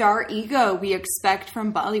star ego we expect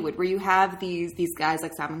from Bollywood, where you have these guys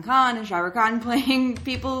like Salman Khan and Shah Rukh Khan playing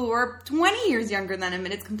people who are 20 years younger than him,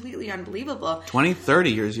 and it's completely unbelievable. 20,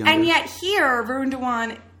 30 years younger. And yet here, Varun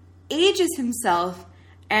Dhawan ages himself,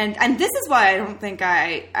 and this is why I don't think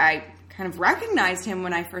I kind of recognized him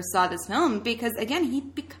when I first saw this film, because again, he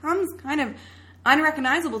becomes kind of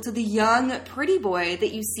unrecognizable to the young pretty boy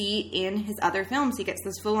that you see in his other films. He gets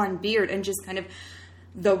this full-on beard, and just kind of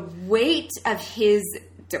the weight of his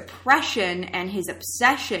depression and his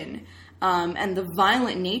obsession and the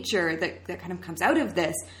violent nature that kind of comes out of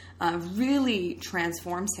this really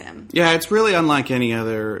transforms him. Yeah, it's really unlike any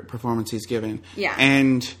other performance he's given. Yeah.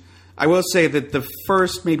 And I will say that the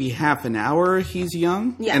first maybe half an hour he's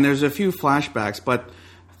young, and there's a few flashbacks, but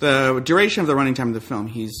the duration of the running time of the film,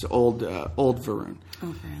 he's old Varun.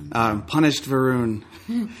 Punished Varun.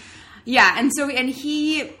 Yeah, and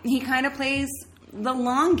he kind of plays the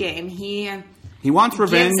long game. He wants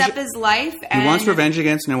revenge. Gives up his life. He wants revenge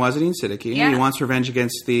against Nawazuddin Siddiqui. Yeah. He wants revenge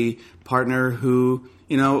against the partner who,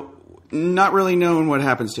 not really knowing what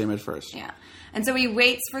happens to him at first. Yeah. And so he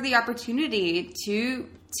waits for the opportunity to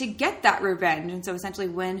get that revenge. And so essentially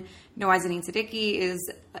when Nawazuddin Siddiqui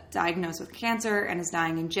is diagnosed with cancer and is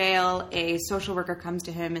dying in jail, a social worker comes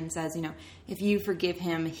to him and says, if you forgive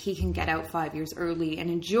him, he can get out 5 years early and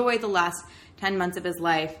enjoy the last 10 months of his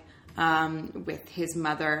life with his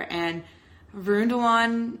mother. And Varun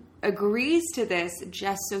Dhawan agrees to this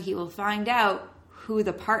just so he will find out who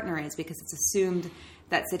the partner is, because it's assumed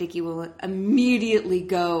that Siddiqui will immediately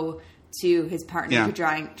go to his partner to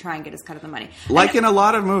try and get his cut of the money. Like in a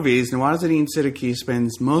lot of movies, Nawazuddin Siddiqui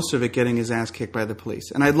spends most of it getting his ass kicked by the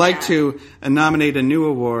police. And I'd like to nominate a new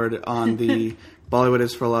award on the Bollywood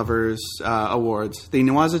is for Lovers awards, the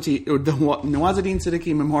Nawazuddin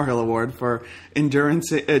Siddiqui Memorial Award for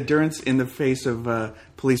endurance in the face of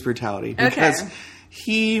police brutality, because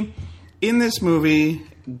he in this movie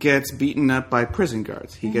gets beaten up by prison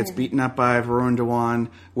guards. He gets beaten up by Varun Dhawan.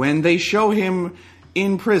 When they show him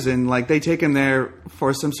in prison, like they take him there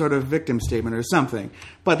for some sort of victim statement or something.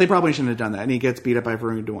 But they probably shouldn't have done that. And he gets beat up by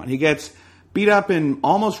Varun Dhawan. He gets beat up and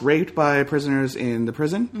almost raped by prisoners in the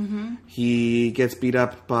prison. Mm-hmm. He gets beat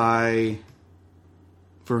up by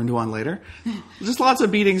Varun Dhawan later. Just lots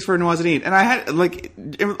of beatings for Nawazuddin. And I had, like,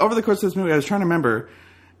 over the course of this movie, I was trying to remember,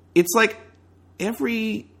 it's like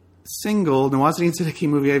every single Nawazuddin Siddiqui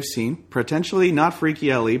movie I've seen, potentially not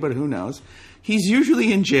Freaky Ali, but who knows, he's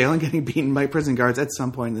usually in jail and getting beaten by prison guards at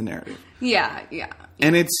some point in the narrative. Yeah.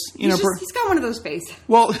 And it's, he's got one of those faces.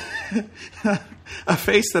 Well, a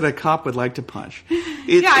face that a cop would like to punch.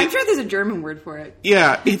 I'm sure there's a German word for it.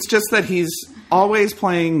 Yeah, it's just that he's always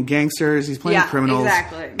playing gangsters, he's playing criminals.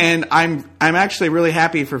 Exactly. And I'm actually really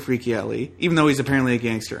happy for Freaky Ali, even though he's apparently a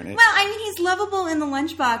gangster in it. Well, I mean, he's lovable in The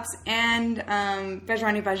Lunchbox and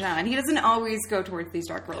Bajrani Bhajan. He doesn't always go towards these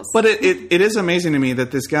dark roles. But it is amazing to me that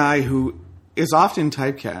this guy who is often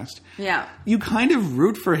typecast, you kind of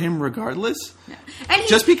root for him regardless, and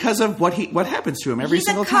just because of what happens to him every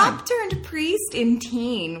single time. He's a cop turned priest in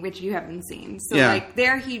Teen, which you haven't seen. So, like,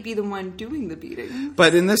 there he'd be the one doing the beating.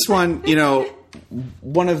 But in this one, you know,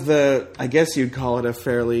 one of the, I guess you'd call it a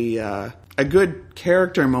fairly, a good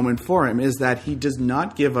character moment for him is that he does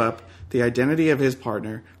not give up the identity of his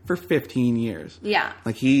partner for 15 years. Yeah.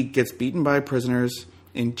 Like, he gets beaten by prisoners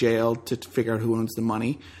in jail to figure out who owns the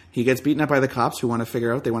money. He gets beaten up by the cops who want to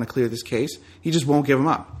figure out, they want to clear this case. He just won't give them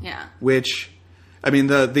up. Yeah. Which, I mean,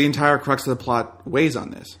 the entire crux of the plot weighs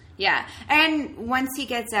on this. Yeah. And once he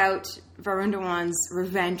gets out, Varun Dhawan's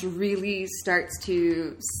revenge really starts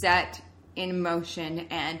to set in motion,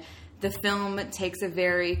 and the film takes a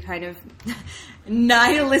very kind of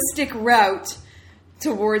nihilistic route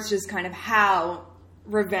towards just kind of how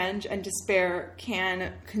revenge and despair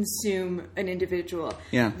can consume an individual.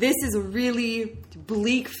 Yeah. This is a really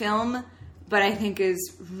bleak film, but I think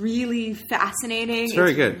is really fascinating. It's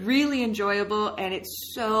very good. Really enjoyable, and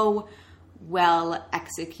it's so well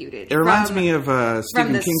executed. It reminds me of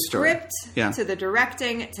Stephen King's story. From the script to the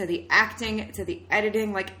directing to the acting to the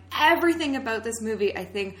editing, like everything about this movie, I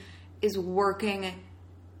think, is working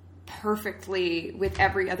perfectly with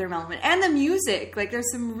every other element. And the music, like there's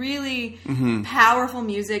some really powerful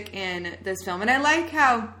music in this film, and I like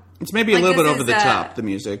how it's maybe a little bit over the top, the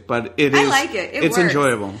music, but it is. I like it. It's works.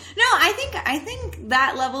 Enjoyable. No, I think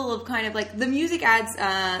that level of kind of like the music adds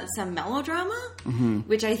some melodrama,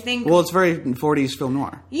 which I think. Well, it's very 40s film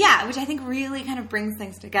noir. Yeah, which I think really kind of brings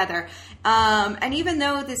things together. And even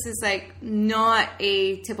though this is like not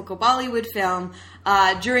a typical Bollywood film,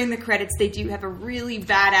 during the credits they do have a really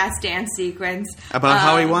badass dance sequence about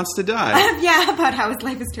how he wants to die. About how his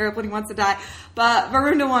life is terrible and he wants to die. But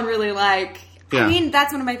Varun Dhawan really I mean,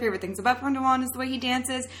 that's one of my favorite things about Varun Dhawan is the way he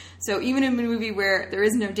dances. So even in a movie where there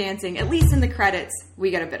is no dancing, at least in the credits, we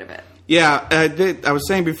get a bit of it. Yeah, I was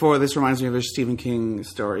saying before, this reminds me of a Stephen King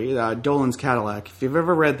story, Dolan's Cadillac. If you've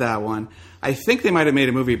ever read that one, I think they might have made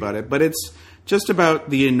a movie about it, but it's just about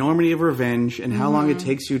the enormity of revenge and how long it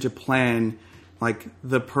takes you to plan, like,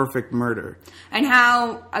 the perfect murder. And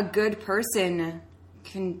how a good person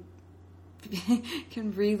can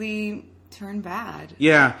really turn bad.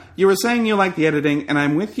 Yeah. You were saying you like the editing, and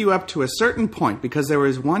I'm with you up to a certain point, because there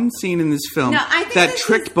was one scene in this film that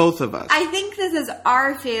tricked both of us. I think this is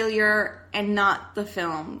our failure and not the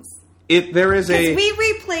film's. There is a... we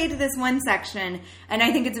replayed this one section, and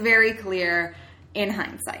I think it's very clear in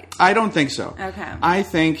hindsight. I don't think so. Okay. I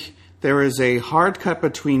think there is a hard cut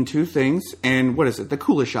between two things, and what is it? The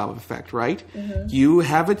Kuleshov effect, right? Mm-hmm. You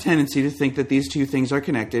have a tendency to think that these two things are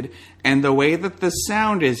connected, and the way that the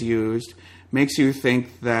sound is used makes you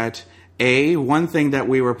think that, A, one thing that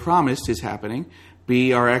we were promised is happening,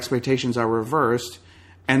 B, our expectations are reversed,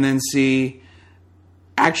 and then C,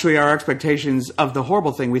 actually our expectations of the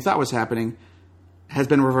horrible thing we thought was happening has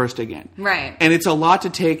been reversed again. Right. And it's a lot to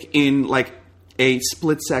take in, like, a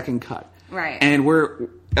split-second cut. Right. And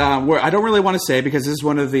I don't really want to say, because this is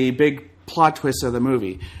one of the big plot twists of the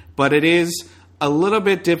movie, but it is a little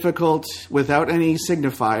bit difficult without any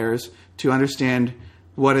signifiers to understand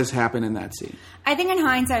what has happened in that scene. I think in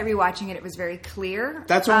hindsight, rewatching it was very clear.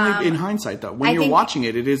 That's only in hindsight, though. When you're watching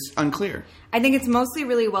it, it is unclear. I think it's mostly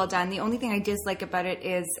really well done. The only thing I dislike about it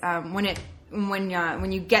is when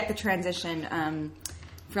you get the transition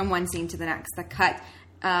from one scene to the next, the cut,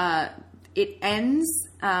 it ends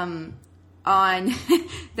on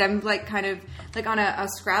them like kind of like on a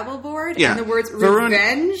Scrabble board, and the words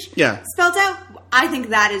revenge spelled out. I think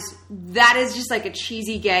that is just like a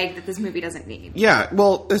cheesy gag that this movie doesn't need. Yeah,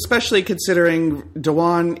 well, especially considering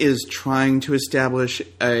Dhawan is trying to establish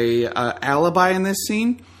a alibi in this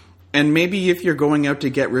scene, and maybe if you're going out to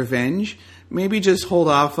get revenge, maybe just hold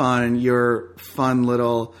off on your fun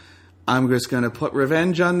little, I'm just going to put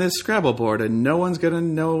revenge on this Scrabble board and no one's going to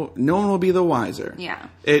know, no one will be the wiser. Yeah.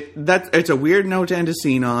 It's a weird note to end a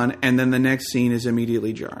scene on, and then the next scene is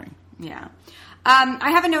immediately jarring. Yeah. I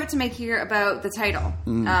have a note to make here about the title,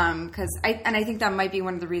 because I think that might be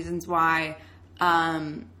one of the reasons why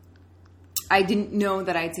I didn't know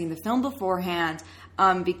that I'd seen the film beforehand,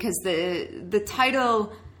 because the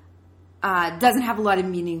title doesn't have a lot of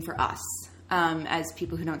meaning for us as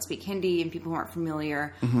people who don't speak Hindi and people who aren't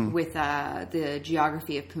familiar with the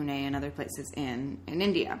geography of Pune and other places in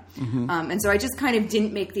India. And so I just kind of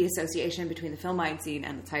didn't make the association between the film I'd seen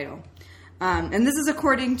and the title. And this is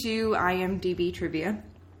according to IMDb trivia.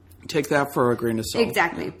 Take that for a grain of salt.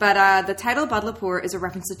 Exactly. Yeah. But the title Badlapur is a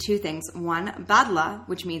reference to two things. One, badla,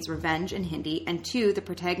 which means revenge in Hindi. And two, the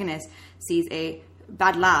protagonist sees a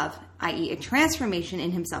badlav, i.e. a transformation in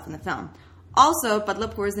himself in the film. Also,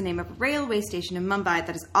 Badlapur is the name of a railway station in Mumbai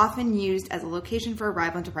that is often used as a location for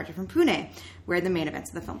arrival and departure from Pune, where the main events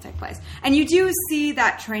of the film take place. And you do see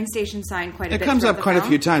that train station sign quite a bit. It comes up quite a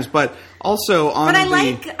few times, but also on I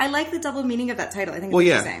like the double meaning of that title. I think it's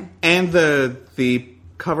interesting. And the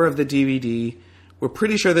cover of the DVD, we're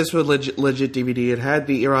pretty sure this was legit DVD. It had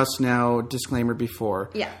the Eros Now disclaimer before.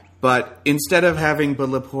 Yeah. But instead of having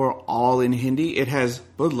Badlapur all in Hindi, it has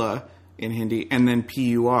Budla in Hindi and then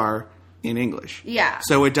PUR in English. Yeah.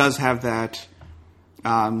 So it does have that,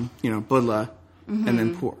 Budla and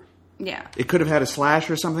then Pur. Yeah. It could have had a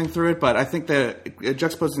slash or something through it, but I think that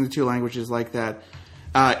juxtaposing the two languages like that,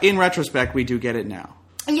 in retrospect, we do get it now.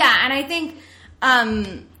 Yeah, and I think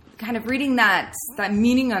kind of reading that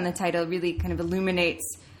meaning on the title really kind of illuminates,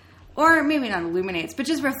 or maybe not illuminates, but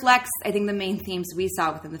just reflects, I think, the main themes we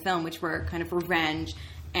saw within the film, which were kind of revenge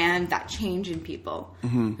and that change in people.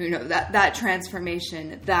 That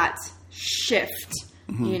transformation, that shift,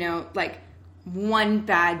 like one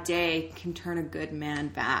bad day can turn a good man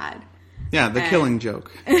bad. Yeah, the killing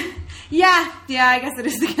joke. yeah, I guess it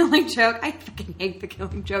is the killing joke. I fucking hate the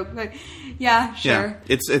killing joke, but yeah, sure.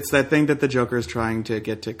 Yeah, it's that thing that the Joker is trying to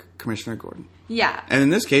get to Commissioner Gordon. Yeah. And in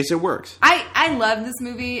this case, it works. I love this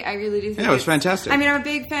movie. I really do think it was fantastic. I mean, I'm a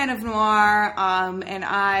big fan of noir, and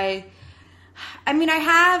I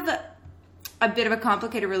have a bit of a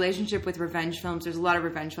complicated relationship with revenge films. There's a lot of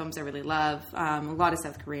revenge films I really love. A lot of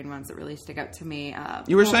South Korean ones that really stick out to me.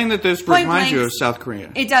 You were saying that this reminds you of South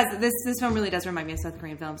Korea. It does. This film really does remind me of South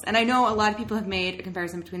Korean films. And I know a lot of people have made a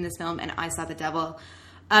comparison between this film and I Saw the Devil,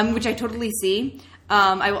 which I totally see.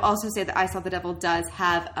 I will also say that I Saw the Devil does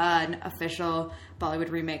have an official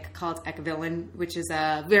Bollywood remake called Ek Villain, which is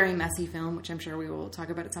a very messy film, which I'm sure we will talk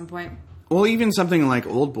about at some point. Well, even something like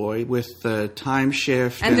Old Boy with the time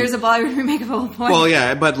shift. And there's a Bollywood remake of Old Boy. Well,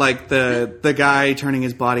 yeah, but like the guy turning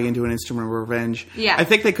his body into an instrument of revenge. Yeah. I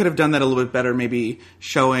think they could have done that a little bit better, maybe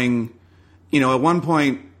showing, at one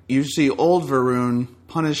point you see old Varun,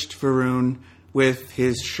 punished Varun, with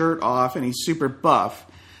his shirt off and he's super buff.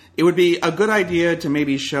 It would be a good idea to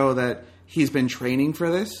maybe show that he's been training for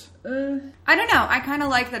this. I don't know. I kind of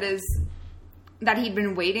like that he'd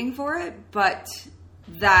been waiting for it, but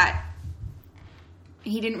that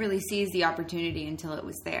he didn't really seize the opportunity until it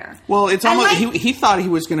was there. Well, it's almost he thought he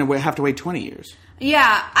was going to have to wait 20 years.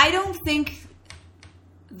 Yeah, I don't think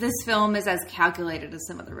this film is as calculated as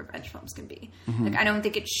some other revenge films can be. Like, I don't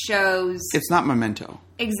think it shows. It's not Memento.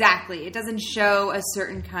 Exactly, it doesn't show a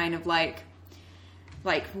certain kind of like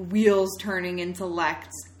wheels turning intellect,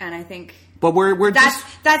 and I think. But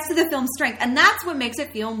that's to the film's strength, and that's what makes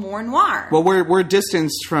it feel more noir. Well, we're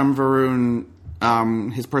distanced from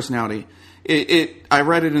Varun, his personality. I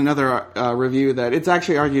read in another review that it's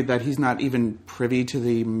actually argued that he's not even privy to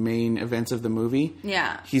the main events of the movie.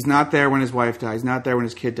 Yeah. He's not there when his wife dies, not there when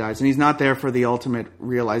his kid dies, and he's not there for the ultimate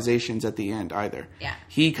realizations at the end either. Yeah.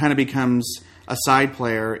 He kind of becomes a side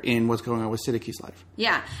player in what's going on with Siddique's life.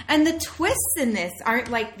 Yeah. And the twists in this aren't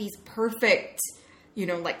like these perfect,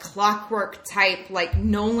 like clockwork type, like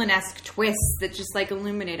Nolan-esque twists that just like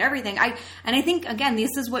illuminate everything. I think, again,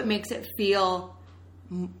 this is what makes it feel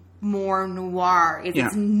more noir.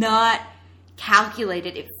 It's not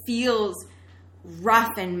calculated. It feels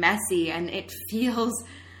rough and messy, and it feels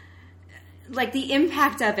like the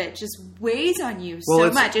impact of it just weighs on you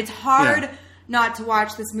so much. It's hard not to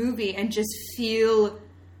watch this movie and just feel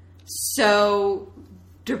so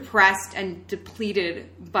depressed and depleted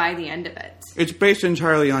by the end of it. It's based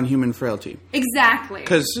entirely on human frailty. Exactly.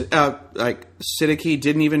 Because, Siddiqui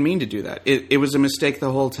didn't even mean to do that. It was a mistake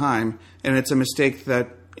the whole time, and it's a mistake that,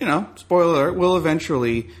 spoiler alert, will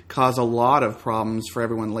eventually cause a lot of problems for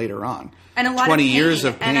everyone later on. And a lot 20 of pain. years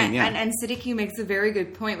of pain, And Siddiqui makes a very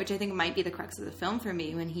good point, which I think might be the crux of the film for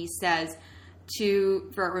me, when he says to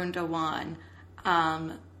Varun Dhawan,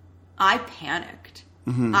 I panicked.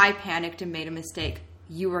 Mm-hmm. I panicked and made a mistake.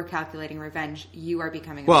 You are calculating revenge. You are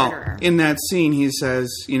becoming a murderer. In that scene, he says,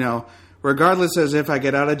 regardless as if I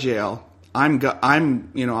get out of jail, I'm out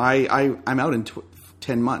in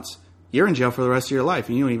 10 months. You're in jail for the rest of your life,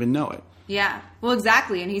 and you don't even know it. Yeah. Well,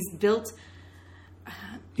 exactly. And he's built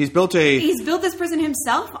this prison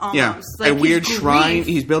himself almost. Yeah. Like a weird shrine.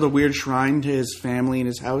 He's built a weird shrine to his family in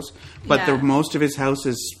his house, but most of his house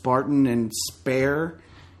is Spartan and spare.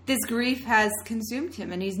 This grief has consumed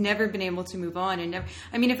him, and he's never been able to move on. And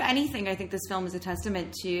if anything, I think this film is a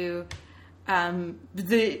testament to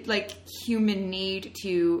the human need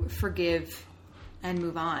to forgive and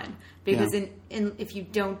move on. Because if you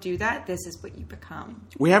don't do that, this is what you become.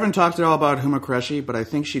 We haven't talked at all about Huma Qureshi, but I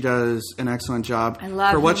think she does an excellent job. I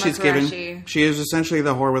love for what Huma she's Qureshi. given. She is essentially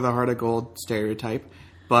the whore with a heart of gold stereotype.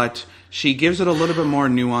 But she gives it a little bit more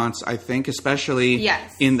nuance, I think, especially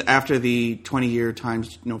after the 20-year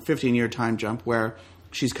 15-year time jump, where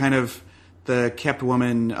she's kind of the kept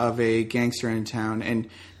woman of a gangster in town, and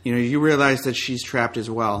you realize that she's trapped as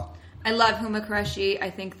well. I love Huma Qureshi. I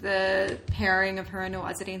think the pairing of her and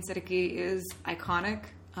Nawazuddin Siddiqui is iconic,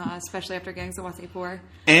 especially after Gangs of Wasseypur.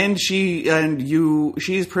 And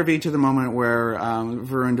she's privy to the moment where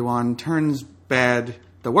Varun Dhawan turns bad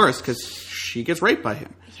the worst because she gets raped by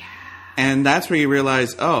him. Yeah. And that's where you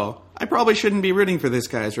realize, I probably shouldn't be rooting for this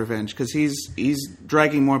guy's revenge because he's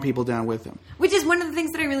dragging more people down with him. Which is one of the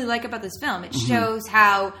things that I really like about this film. It shows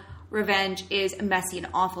how revenge is messy and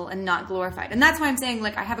awful and not glorified. And that's why I'm saying,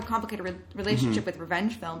 I have a complicated relationship with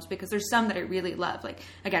revenge films, because there's some that I really love.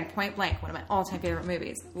 Again, Point Blank, one of my all-time favorite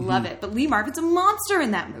movies. Love it. But Lee Marvin's a monster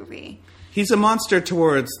in that movie. He's a monster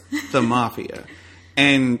towards the mafia.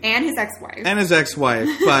 And his ex-wife. And his ex-wife.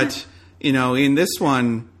 But, in this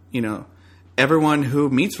one, everyone who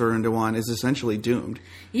meets Varun Dhawan is essentially doomed.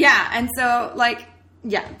 Yeah, and so,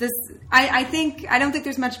 I don't think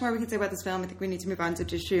there's much more we can say about this film. I think we need to move on to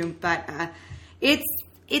Dishoom, but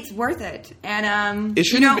it's worth it. And it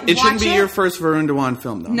shouldn't be your first Varun Dhawan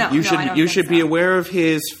film, though. No, you should be aware of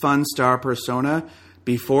his fun star persona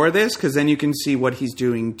before this, because then you can see what he's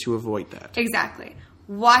doing to avoid that. Exactly.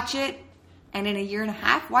 Watch it, and in a year and a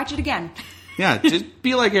half, watch it again. Yeah, just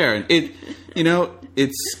be like Aaron.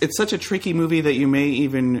 It's such a tricky movie that you may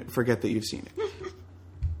even forget that you've seen it.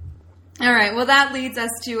 All right, well, that leads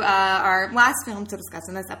us to our last film to discuss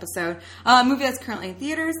in this episode. A movie that's currently in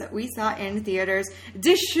theaters, that we saw in theaters,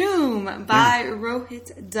 Dishoom by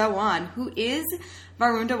Rohit Dhawan, who is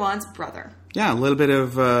Varun Dhawan's brother. Yeah, a little bit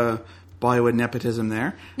of Bollywood nepotism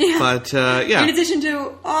there. Yeah. But, In addition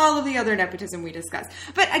to all of the other nepotism we discussed.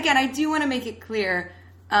 But again, I do want to make it clear,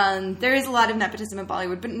 there is a lot of nepotism in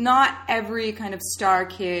Bollywood, but not every kind of star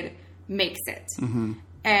kid makes it. Mm-hmm.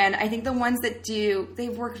 And I think the ones that do,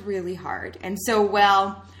 they've worked really hard. And so,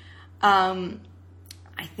 I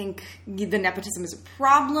think the nepotism is a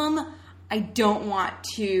problem. I don't want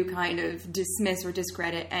to kind of dismiss or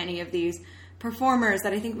discredit any of these performers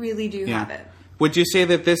that I think really do have it. Would you say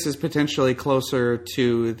that this is potentially closer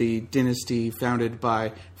to the dynasty founded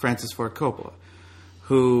by Francis Ford Coppola,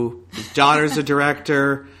 his daughter's a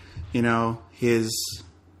director, his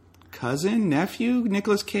nephew,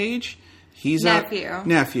 Nicolas Cage? He's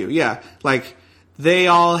nephew, yeah. They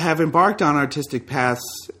all have embarked on artistic paths,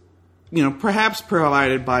 perhaps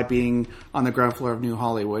provided by being on the ground floor of New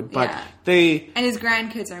Hollywood. But and his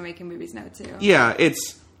grandkids are making movies now too. Yeah,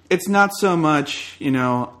 it's not so much, I'm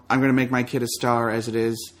going to make my kid a star as it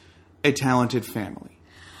is a talented family.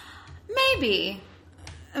 Maybe.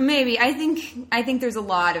 I think there's a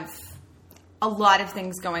lot of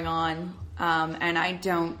things going on, and I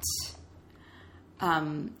don't.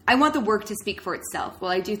 I want the work to speak for itself.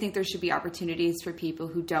 Well, I do think there should be opportunities for people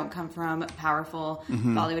who don't come from powerful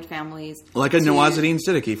Bollywood families. Like a Nawazuddin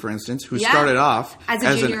Siddiqui, for instance, who started off as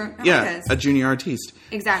a junior artist. A junior artist.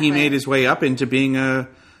 Exactly. He made his way up into being a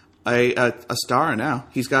star now.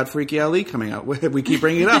 He's got Freaky Ali coming out. We keep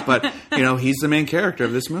bringing it up, but, he's the main character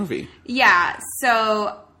of this movie. Yeah,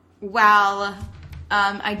 so while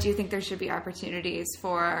I do think there should be opportunities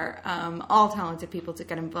for all talented people to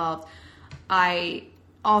get involved, I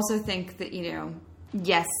also think that,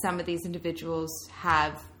 yes, some of these individuals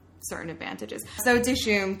have certain advantages. So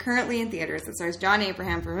Dishoom, currently in theaters, it stars John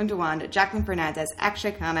Abraham, Varun Dhawan, Jacqueline Fernandez,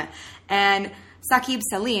 Akshay Khanna, and Saqib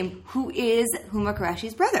Salim, who is Huma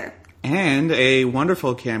Qureshi's brother. And a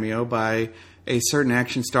wonderful cameo by a certain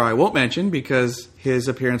action star I won't mention because his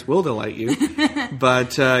appearance will delight you.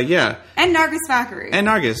 But, yeah. And Nargis Fakhri. And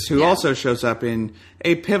Nargis, who also shows up in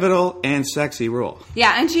a pivotal and sexy role.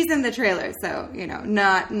 Yeah, and she's in the trailer, so,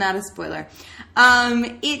 not a spoiler.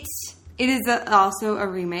 It is also a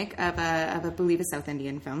remake of I believe, a South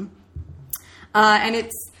Indian film. And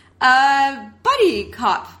it's a buddy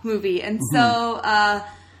cop movie. And so,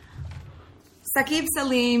 Saqib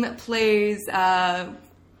Salim plays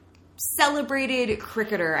celebrated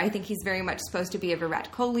cricketer. I think he's very much supposed to be a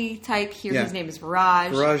Virat Kohli type. Here his name is Viraj.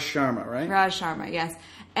 Viraj Sharma, right? Viraj Sharma, yes.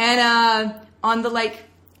 And on the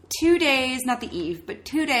 2 days, not the eve, but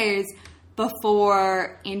 2 days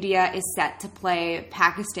before India is set to play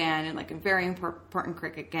Pakistan in a very important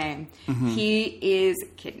cricket game, he is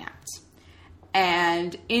kidnapped.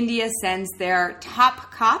 And India sends their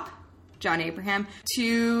top cop, John Abraham,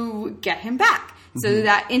 to get him back. So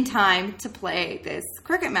that in time to play this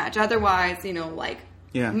cricket match. Otherwise,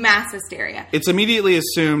 mass hysteria. It's immediately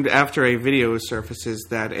assumed after a video surfaces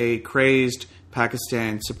that a crazed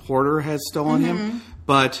Pakistan supporter has stolen him.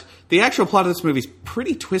 But the actual plot of this movie is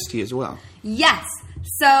pretty twisty as well. Yes.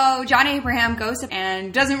 So John Abraham goes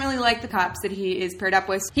and doesn't really like the cops that he is paired up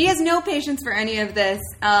with. He has no patience for any of this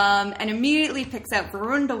and immediately picks out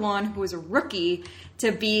Varun Dhawan, who is a rookie,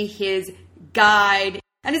 to be his guide.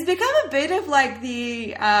 And it's become a bit of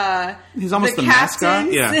the he's almost the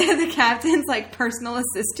mascot. Yeah. The captain's personal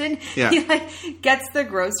assistant. Yeah. He gets the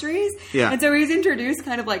groceries. Yeah. And so he's introduced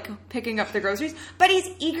kind of picking up the groceries. But he's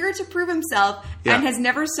eager to prove himself and has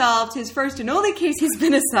never solved his first and only case he's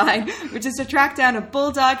been assigned, which is to track down a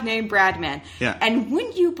bulldog named Bradman. Yeah. And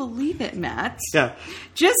wouldn't you believe it, Matt? Yeah.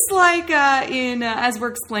 Just like in As We're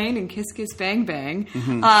Explained in Kiss Kiss Bang Bang,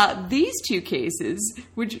 these two cases,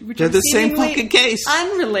 which they're are the same fucking case.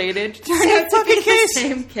 Unrelated, turn out to be the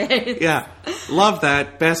same case. Yeah. Love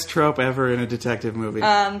that. Best trope ever in a detective movie.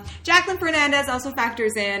 Jacqueline Fernandez also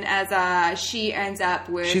factors in as she ends up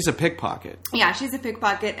with... She's a pickpocket. Yeah, she's a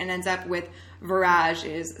pickpocket and ends up with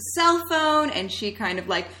Viraj's cell phone, and she kind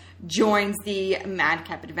of joins the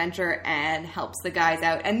madcap adventure and helps the guys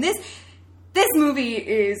out. And this movie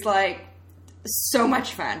is so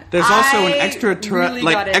much fun. There's also an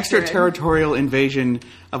extraterritorial invasion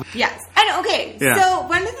of... Yes. And okay, so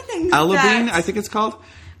one of the things Aladdin, I think it's called?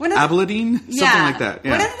 Abladine? Something like that.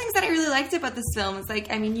 Yeah. One of the things that I really liked about this film is,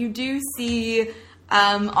 you do see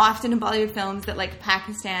often in Bollywood films that,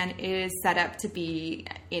 Pakistan is set up to be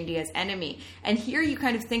India's enemy. And here you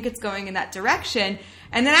kind of think it's going in that direction.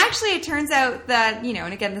 And then actually it turns out that,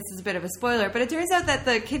 and again, this is a bit of a spoiler, but it turns out that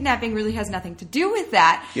the kidnapping really has nothing to do with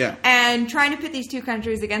that. Yeah. And trying to pit these two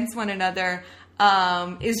countries against one another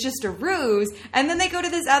is just a ruse. And then they go to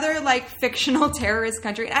this other, fictional terrorist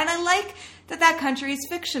country. And I like that country is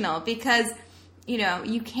fictional because,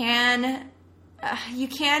 you can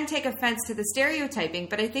take offense to the stereotyping,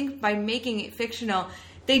 but I think by making it fictional,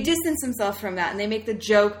 they distance themselves from that and they make the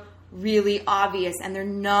joke really obvious, and they're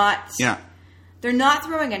not... Yeah. They're not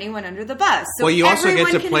throwing anyone under the bus. So well, you also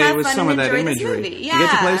get to play with some of that imagery. Yeah. You get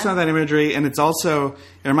to play with some of that imagery, and it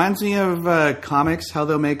reminds me of comics, how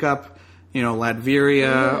they'll make up,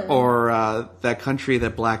 Latveria or that country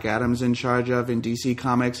that Black Adam's in charge of in DC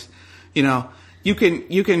Comics. You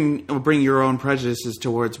can bring your own prejudices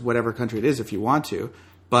towards whatever country it is if you want to,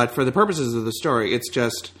 but for the purposes of the story, it's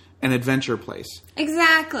just an adventure place.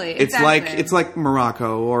 Exactly. It's like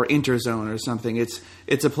Morocco or Interzone or something. It's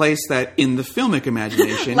a place that in the filmic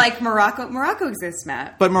imagination, like Morocco exists,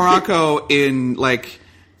 Matt. But Morocco in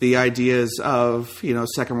the ideas of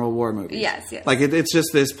Second World War movies. Yes. It's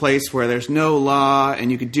just this place where there's no law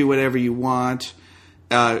and you can do whatever you want.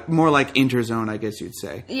 More like Interzone, I guess you'd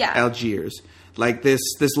say. Yeah. Algiers.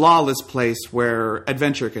 This lawless place where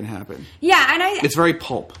adventure can happen. Yeah, and it's very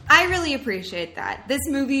pulp. I really appreciate that. This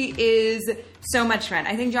movie is so much fun.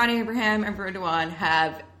 I think John Abraham and Varun Dhawan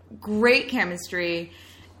have great chemistry,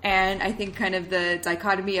 and I think kind of the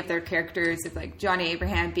dichotomy of their characters is John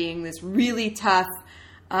Abraham being this really tough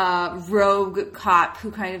rogue cop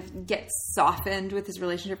who kind of gets softened with his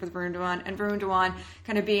relationship with Varun Dhawan, and Varun Dhawan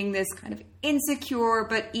kind of being this kind of insecure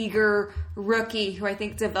but eager rookie who I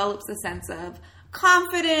think develops a sense of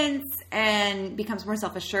confidence and becomes more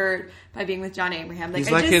self-assured by being with John Abraham. He's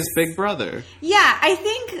his big brother. Yeah, I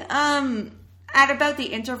think at about the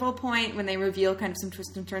interval point when they reveal kind of some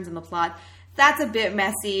twists and turns in the plot, that's a bit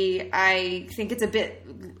messy. I think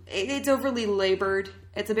it's overly labored.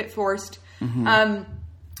 It's a bit forced.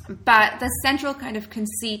 But the central kind of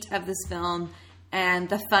conceit of this film and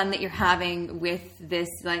the fun that you're having with this,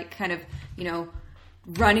 like, kind of, you know,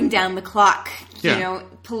 running down the clock, you know,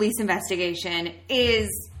 police investigation is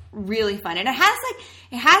really fun. And it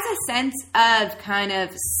has a sense of kind of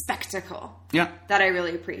spectacle. Yeah. That I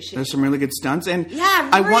really appreciate. There's some really good stunts. And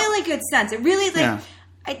really good stunts. It really, like,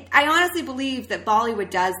 I honestly believe that Bollywood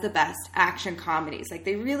does the best action comedies. Like,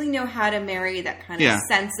 they really know how to marry that kind of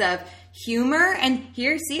sense of humor. And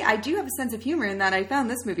here, see, I do have a sense of humor in that I found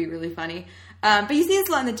this movie really funny. But you see this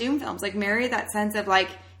a lot in the Doom films. Like, marry that sense of, like,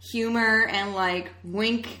 humor and, like,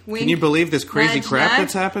 wink, wink. Can you believe this crazy nudge, crap nudge?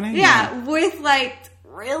 that's happening? Yeah, with, like,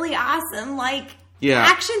 really awesome, like,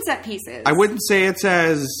 action set pieces. I wouldn't say it's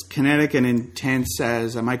as kinetic and intense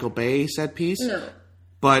as a Michael Bay set piece. No.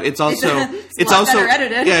 But it's also it's also better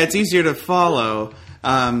edited. Yeah, it's easier to follow.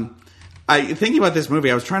 Thinking about this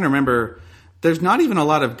movie, I was trying to remember. There's not even a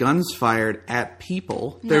lot of guns fired at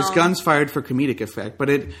people. There's guns fired for comedic effect, but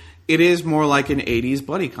it is more like an 80s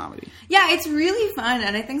buddy comedy. Yeah, it's really fun,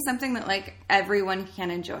 and I think something that, like, everyone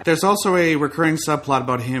can enjoy. There's also a recurring subplot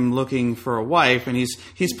about him looking for a wife, and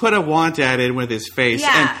he's put a want ad in with his face.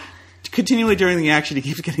 Yeah. And continually during the action, he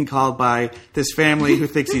keeps getting called by this family who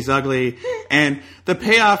thinks he's ugly, and the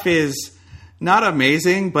payoff is not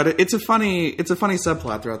amazing, but it's a funny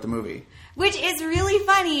subplot throughout the movie. Which is really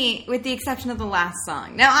funny, with the exception of the last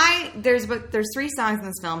song. Now, there's 3 songs in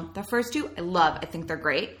this film. The first 2 I love. I think they're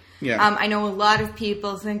great. Yeah. I know a lot of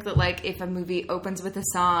people think that, like, if a movie opens with a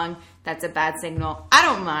song, that's a bad signal. I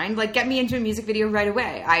don't mind. Like, get me into a music video right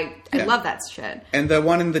away. I love that shit. And the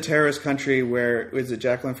one in the terrorist country where, is it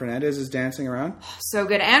Jacqueline Fernandez is dancing around? So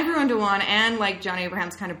good. And Varun Dhawan and, like, John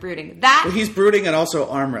Abraham's kind of brooding. Well, he's brooding and also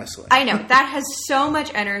arm wrestling. I know. That has so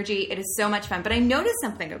much energy. It is so much fun. But I noticed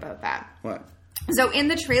something about that. What? So in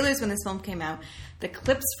the trailers when this film came out, the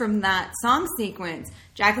clips from that song sequence,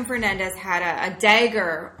 Jacqueline Fernandez had a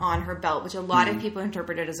dagger on her belt, which a lot of people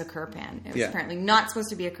interpreted as a kirpan. It was apparently not supposed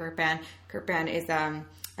to be a kirpan. Kirpan is an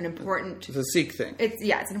important... It's a Sikh thing.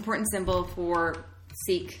 It's an important symbol for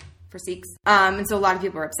Sikhs. And so a lot of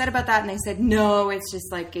people were upset about that, and they said, no, it's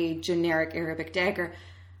just like a generic Arabic dagger.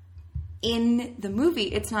 In the movie,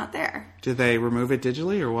 it's not there. Did they remove it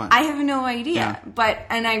digitally or what? I have no idea. Yeah.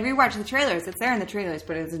 And I rewatched the trailers. It's there in the trailers,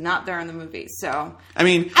 but it's not there in the movie. So, I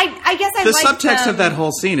mean, I guess the subtext of that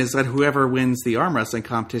whole scene is that whoever wins the arm wrestling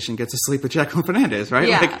competition gets to sleep with Jacqueline Fernandez, right?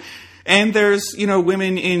 Yeah. And there's,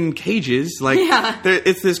 women in cages.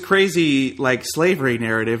 It's this crazy, slavery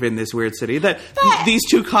narrative in this weird city that these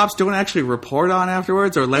 2 cops don't actually report on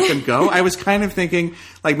afterwards or let them go. I was kind of thinking,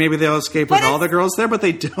 maybe they'll escape with all the girls there, but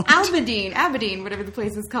they don't. Aberdeen, whatever the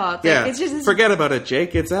place is called. It's just forget about it,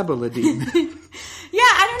 Jake. It's Aberdeen.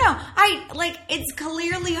 I don't know. It's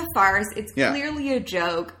clearly a farce. It's clearly a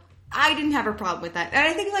joke. I didn't have a problem with that. And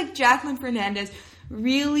I think, Jacqueline Fernandez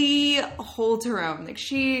really holds her own.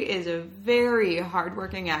 She is a very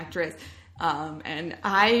hardworking actress, and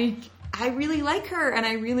I really like her, and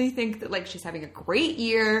I really think that she's having a great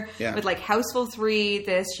year with Houseful 3.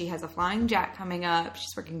 She has a Flying Jack coming up.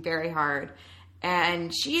 She's working very hard,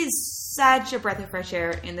 and she is such a breath of fresh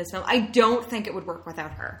air in this film. I don't think it would work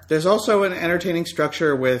without her. There's also an entertaining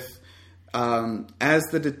structure with as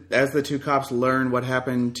the 2 cops learn what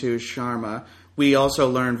happened to Sharma. We also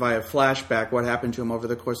learn via flashback what happened to him over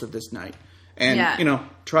the course of this night. And,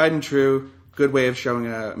 tried and true, good way of showing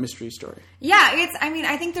a mystery story. Yeah,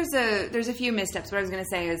 I think there's a few missteps. What I was going to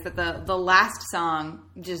say is that the last song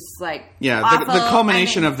just, awful. The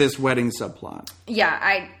culmination of this wedding subplot.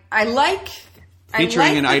 Yeah, I like...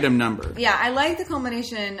 Featuring an item number. Yeah, I like the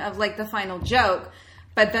culmination of, the final joke.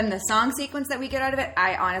 But then the song sequence that we get out of it,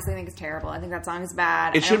 I honestly think is terrible. I think that song is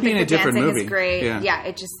bad. It should be in a different movie. Is great. Yeah,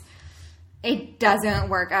 it doesn't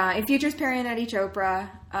work. It features Parinetti Chopra,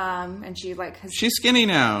 and she she's skinny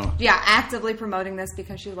now. Yeah, actively promoting this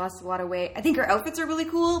because she lost a lot of weight. I think her outfits are really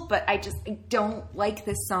cool, but I don't like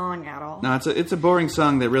this song at all. No, it's a boring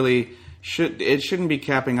song that really shouldn't be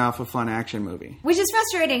capping off a fun action movie. Which is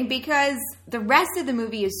frustrating because the rest of the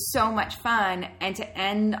movie is so much fun, and to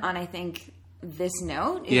end on, I think, this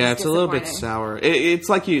note is it's a little bit sour. It's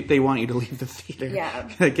like they want you to leave the theater.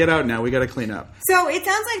 Yeah. Get out now. We got to clean up. So it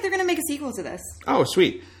sounds like they're going to make a sequel to this. Oh,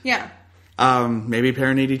 sweet. Yeah. Maybe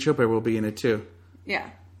Parineeti Chopra will be in it too. Yeah.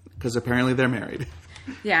 Because apparently they're married.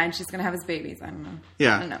 Yeah, and she's going to have his babies. I don't know.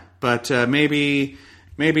 Yeah. I don't know. But maybe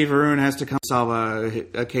Varun has to come solve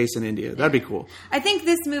a case in India. That'd be cool. I think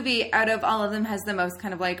this movie, out of all of them, has the most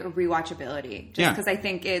kind of rewatchability. Just because I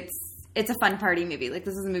think it's a fun party movie.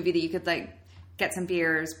 This is a movie that you could get some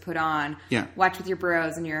beers, put on, watch with your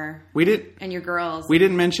bros and your girls. We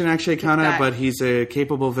didn't mention Akshay Khanna, but he's a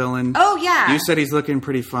capable villain. Oh, yeah. You said he's looking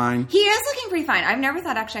pretty fine. He is looking pretty fine. I've never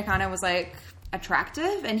thought Akshay Khanna was, like,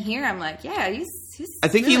 attractive, and here I'm like, yeah, he's I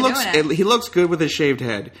think really he looks good with a shaved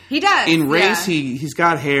head. He does. In Race, he's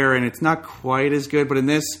got hair, and it's not quite as good, but in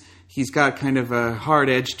this, he's got kind of a hard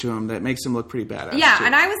edge to him that makes him look pretty badass. Yeah, too.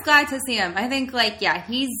 And I was glad to see him. I think, like,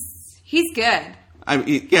 he's good.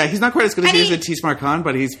 He's not quite as good as he is at T. Smart Khan,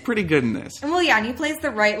 but he's pretty good in this. Well, yeah, and he plays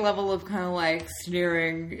the right level of kind of like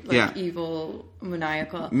sneering, like evil,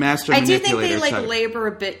 maniacal. Master I do think manipulator they like type. labor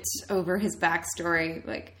a bit over his backstory.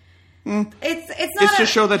 Like, it's not. It's to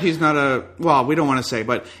show that he's not a. Well, we don't want to say,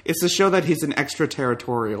 but it's to show that he's an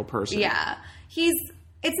extraterritorial person. Yeah,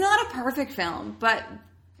 it's not a perfect film, but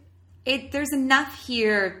there's enough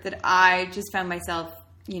here that I just found myself,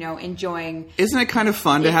 enjoying. Isn't it kind of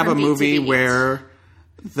fun to have a movie where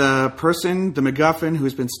the person, the MacGuffin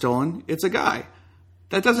who's been stolen, it's a guy?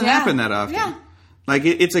 That doesn't happen that often. Yeah. Like,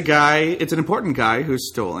 it's a guy, it's an important guy who's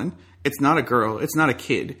stolen. It's not a girl. It's not a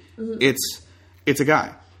kid. Mm-hmm. It's a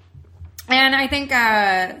guy. And I think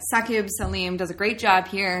Saqib Salim does a great job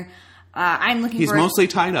here. He's mostly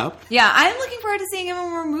tied up. Yeah, I'm looking forward to seeing him in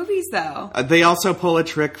more movies, though. They also pull a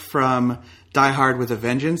trick from Die Hard with a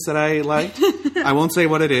Vengeance that I liked. I won't say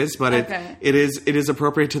what it is, but it is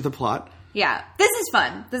appropriate to the plot. Yeah, this is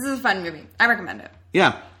fun. This is a fun movie. I recommend it.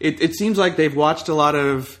 Yeah, it seems like they've watched a lot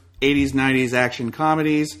of 80s, 90s action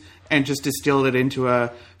comedies and just distilled it into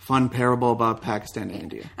a fun parable about Pakistan and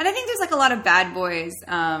India. And I think there's like a lot of Bad Boys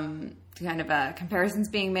kind of comparisons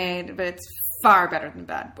being made, but it's far better than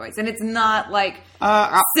Bad Boys. And it's not like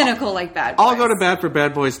cynical like Bad Boys. I'll go to bat for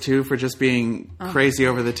Bad Boys 2 for just being crazy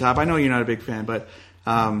over the top. I know you're not a big fan, but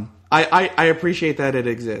I appreciate that it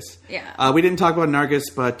exists. Yeah. We didn't talk about Nargis,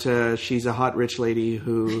 but she's a hot rich lady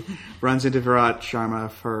who runs into Virat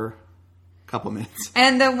Sharma for a couple minutes.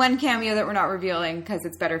 And the one cameo that we're not revealing, because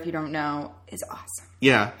it's better if you don't know, is awesome.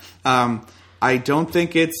 Yeah. I don't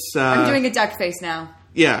think it's... I'm doing a duck face now.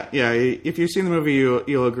 Yeah. If you've seen the movie,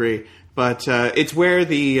 you'll agree. But it's where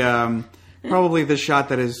the probably the shot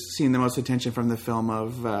that has seen the most attention from the film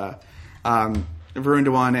of Varun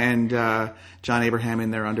Dhawan and John Abraham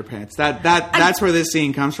in their underpants. That's where this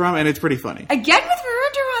scene comes from, and it's pretty funny. Again with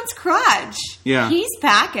Varun Dhawan's crotch. Yeah, he's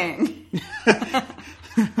packing.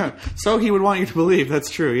 So he would want you to believe that's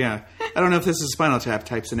true. Yeah, I don't know if this is a Spinal Tap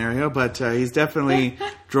type scenario, but he's definitely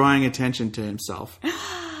drawing attention to himself.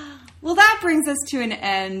 Well, that brings us to an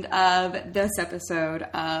end of this episode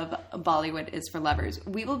of Bollywood is for Lovers.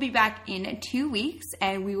 We will be back in 2 weeks,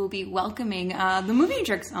 and we will be welcoming the Movie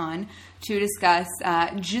Jerks on to discuss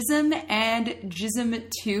Jism and Jism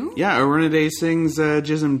 2. Yeah, Arunade Singh's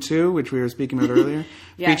Jism 2, which we were speaking about earlier,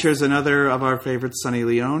 features another of our favorites, Sunny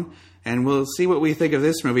Leone, and we'll see what we think of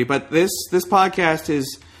this movie. But this podcast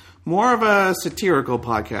is more of a satirical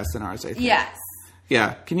podcast than ours, I think. Yes.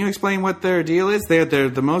 Yeah, can you explain what their deal is? They're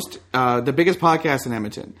the biggest podcast in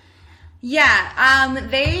Edmonton. Yeah,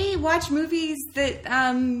 they watch movies that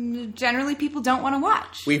generally people don't want to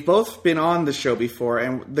watch. We've both been on the show before,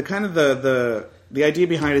 and the idea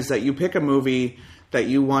behind it is that you pick a movie that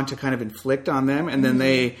you want to kind of inflict on them, and then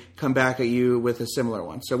they come back at you with a similar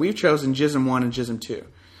one. So we've chosen Jism 1 and Jism 2.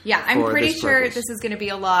 Yeah, I'm pretty sure this is going to be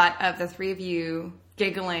a lot of the three of you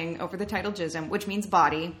giggling over the title Jism, which means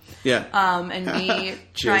body. Yeah. And me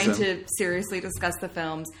trying to seriously discuss the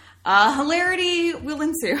films. Hilarity will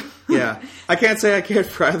ensue. Yeah. I can't say I cared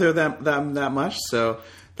for either of them that much, so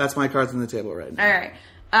that's my cards on the table right now. All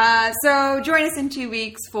right. So join us in 2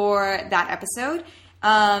 weeks for that episode.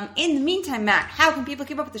 In the meantime, Matt, how can people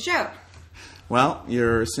keep up with the show? Well,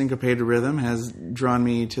 your syncopated rhythm has drawn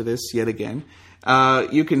me to this yet again.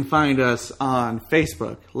 You can find us on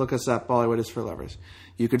Facebook. Look us up, Bollywood is for Lovers.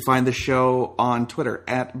 You can find the show on Twitter,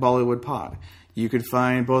 @BollywoodPod. You can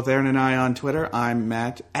find both Aaron and I on Twitter. I'm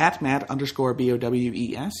Matt,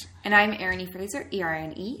 @Matt_BOWES. And I'm Erin E. Fraser,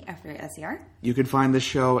 ERNEFRASER. You can find the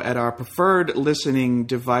show at our preferred listening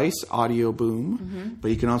device, Audio Boom. Mm-hmm.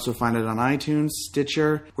 But you can also find it on iTunes,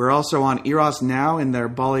 Stitcher. We're also on Eros Now in their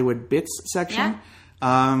Bollywood Bits section. Yeah.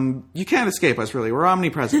 You can't escape us, really. We're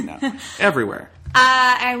omnipresent now. Everywhere.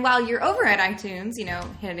 And while you're over at iTunes,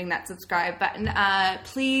 hitting that subscribe button,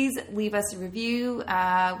 please leave us a review.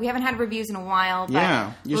 We haven't had reviews in a while,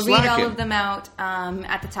 but we'll read all of them out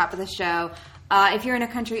at the top of the show. If you're in a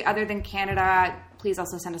country other than Canada, please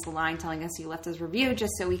also send us a line telling us you left us a review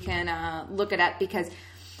just so we can look it up, because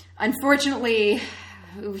unfortunately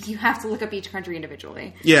you have to look up each country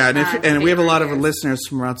individually. Yeah, and we have a lot of listeners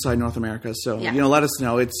from outside North America, so let us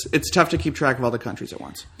know. It's tough to keep track of all the countries at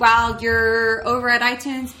once. While you're over at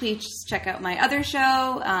iTunes, please check out my other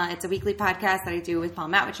show. It's a weekly podcast that I do with Paul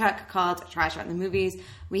Matwichuk called Trash About the Movies.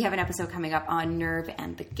 We have an episode coming up on Nerve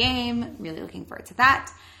and the Game. Really looking forward to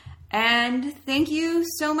that. And thank you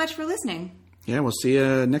so much for listening. Yeah, we'll see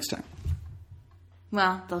you next time.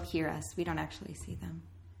 Well, they'll hear us. We don't actually see them.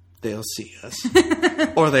 They'll see us.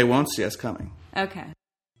 Or they won't see us coming. Okay.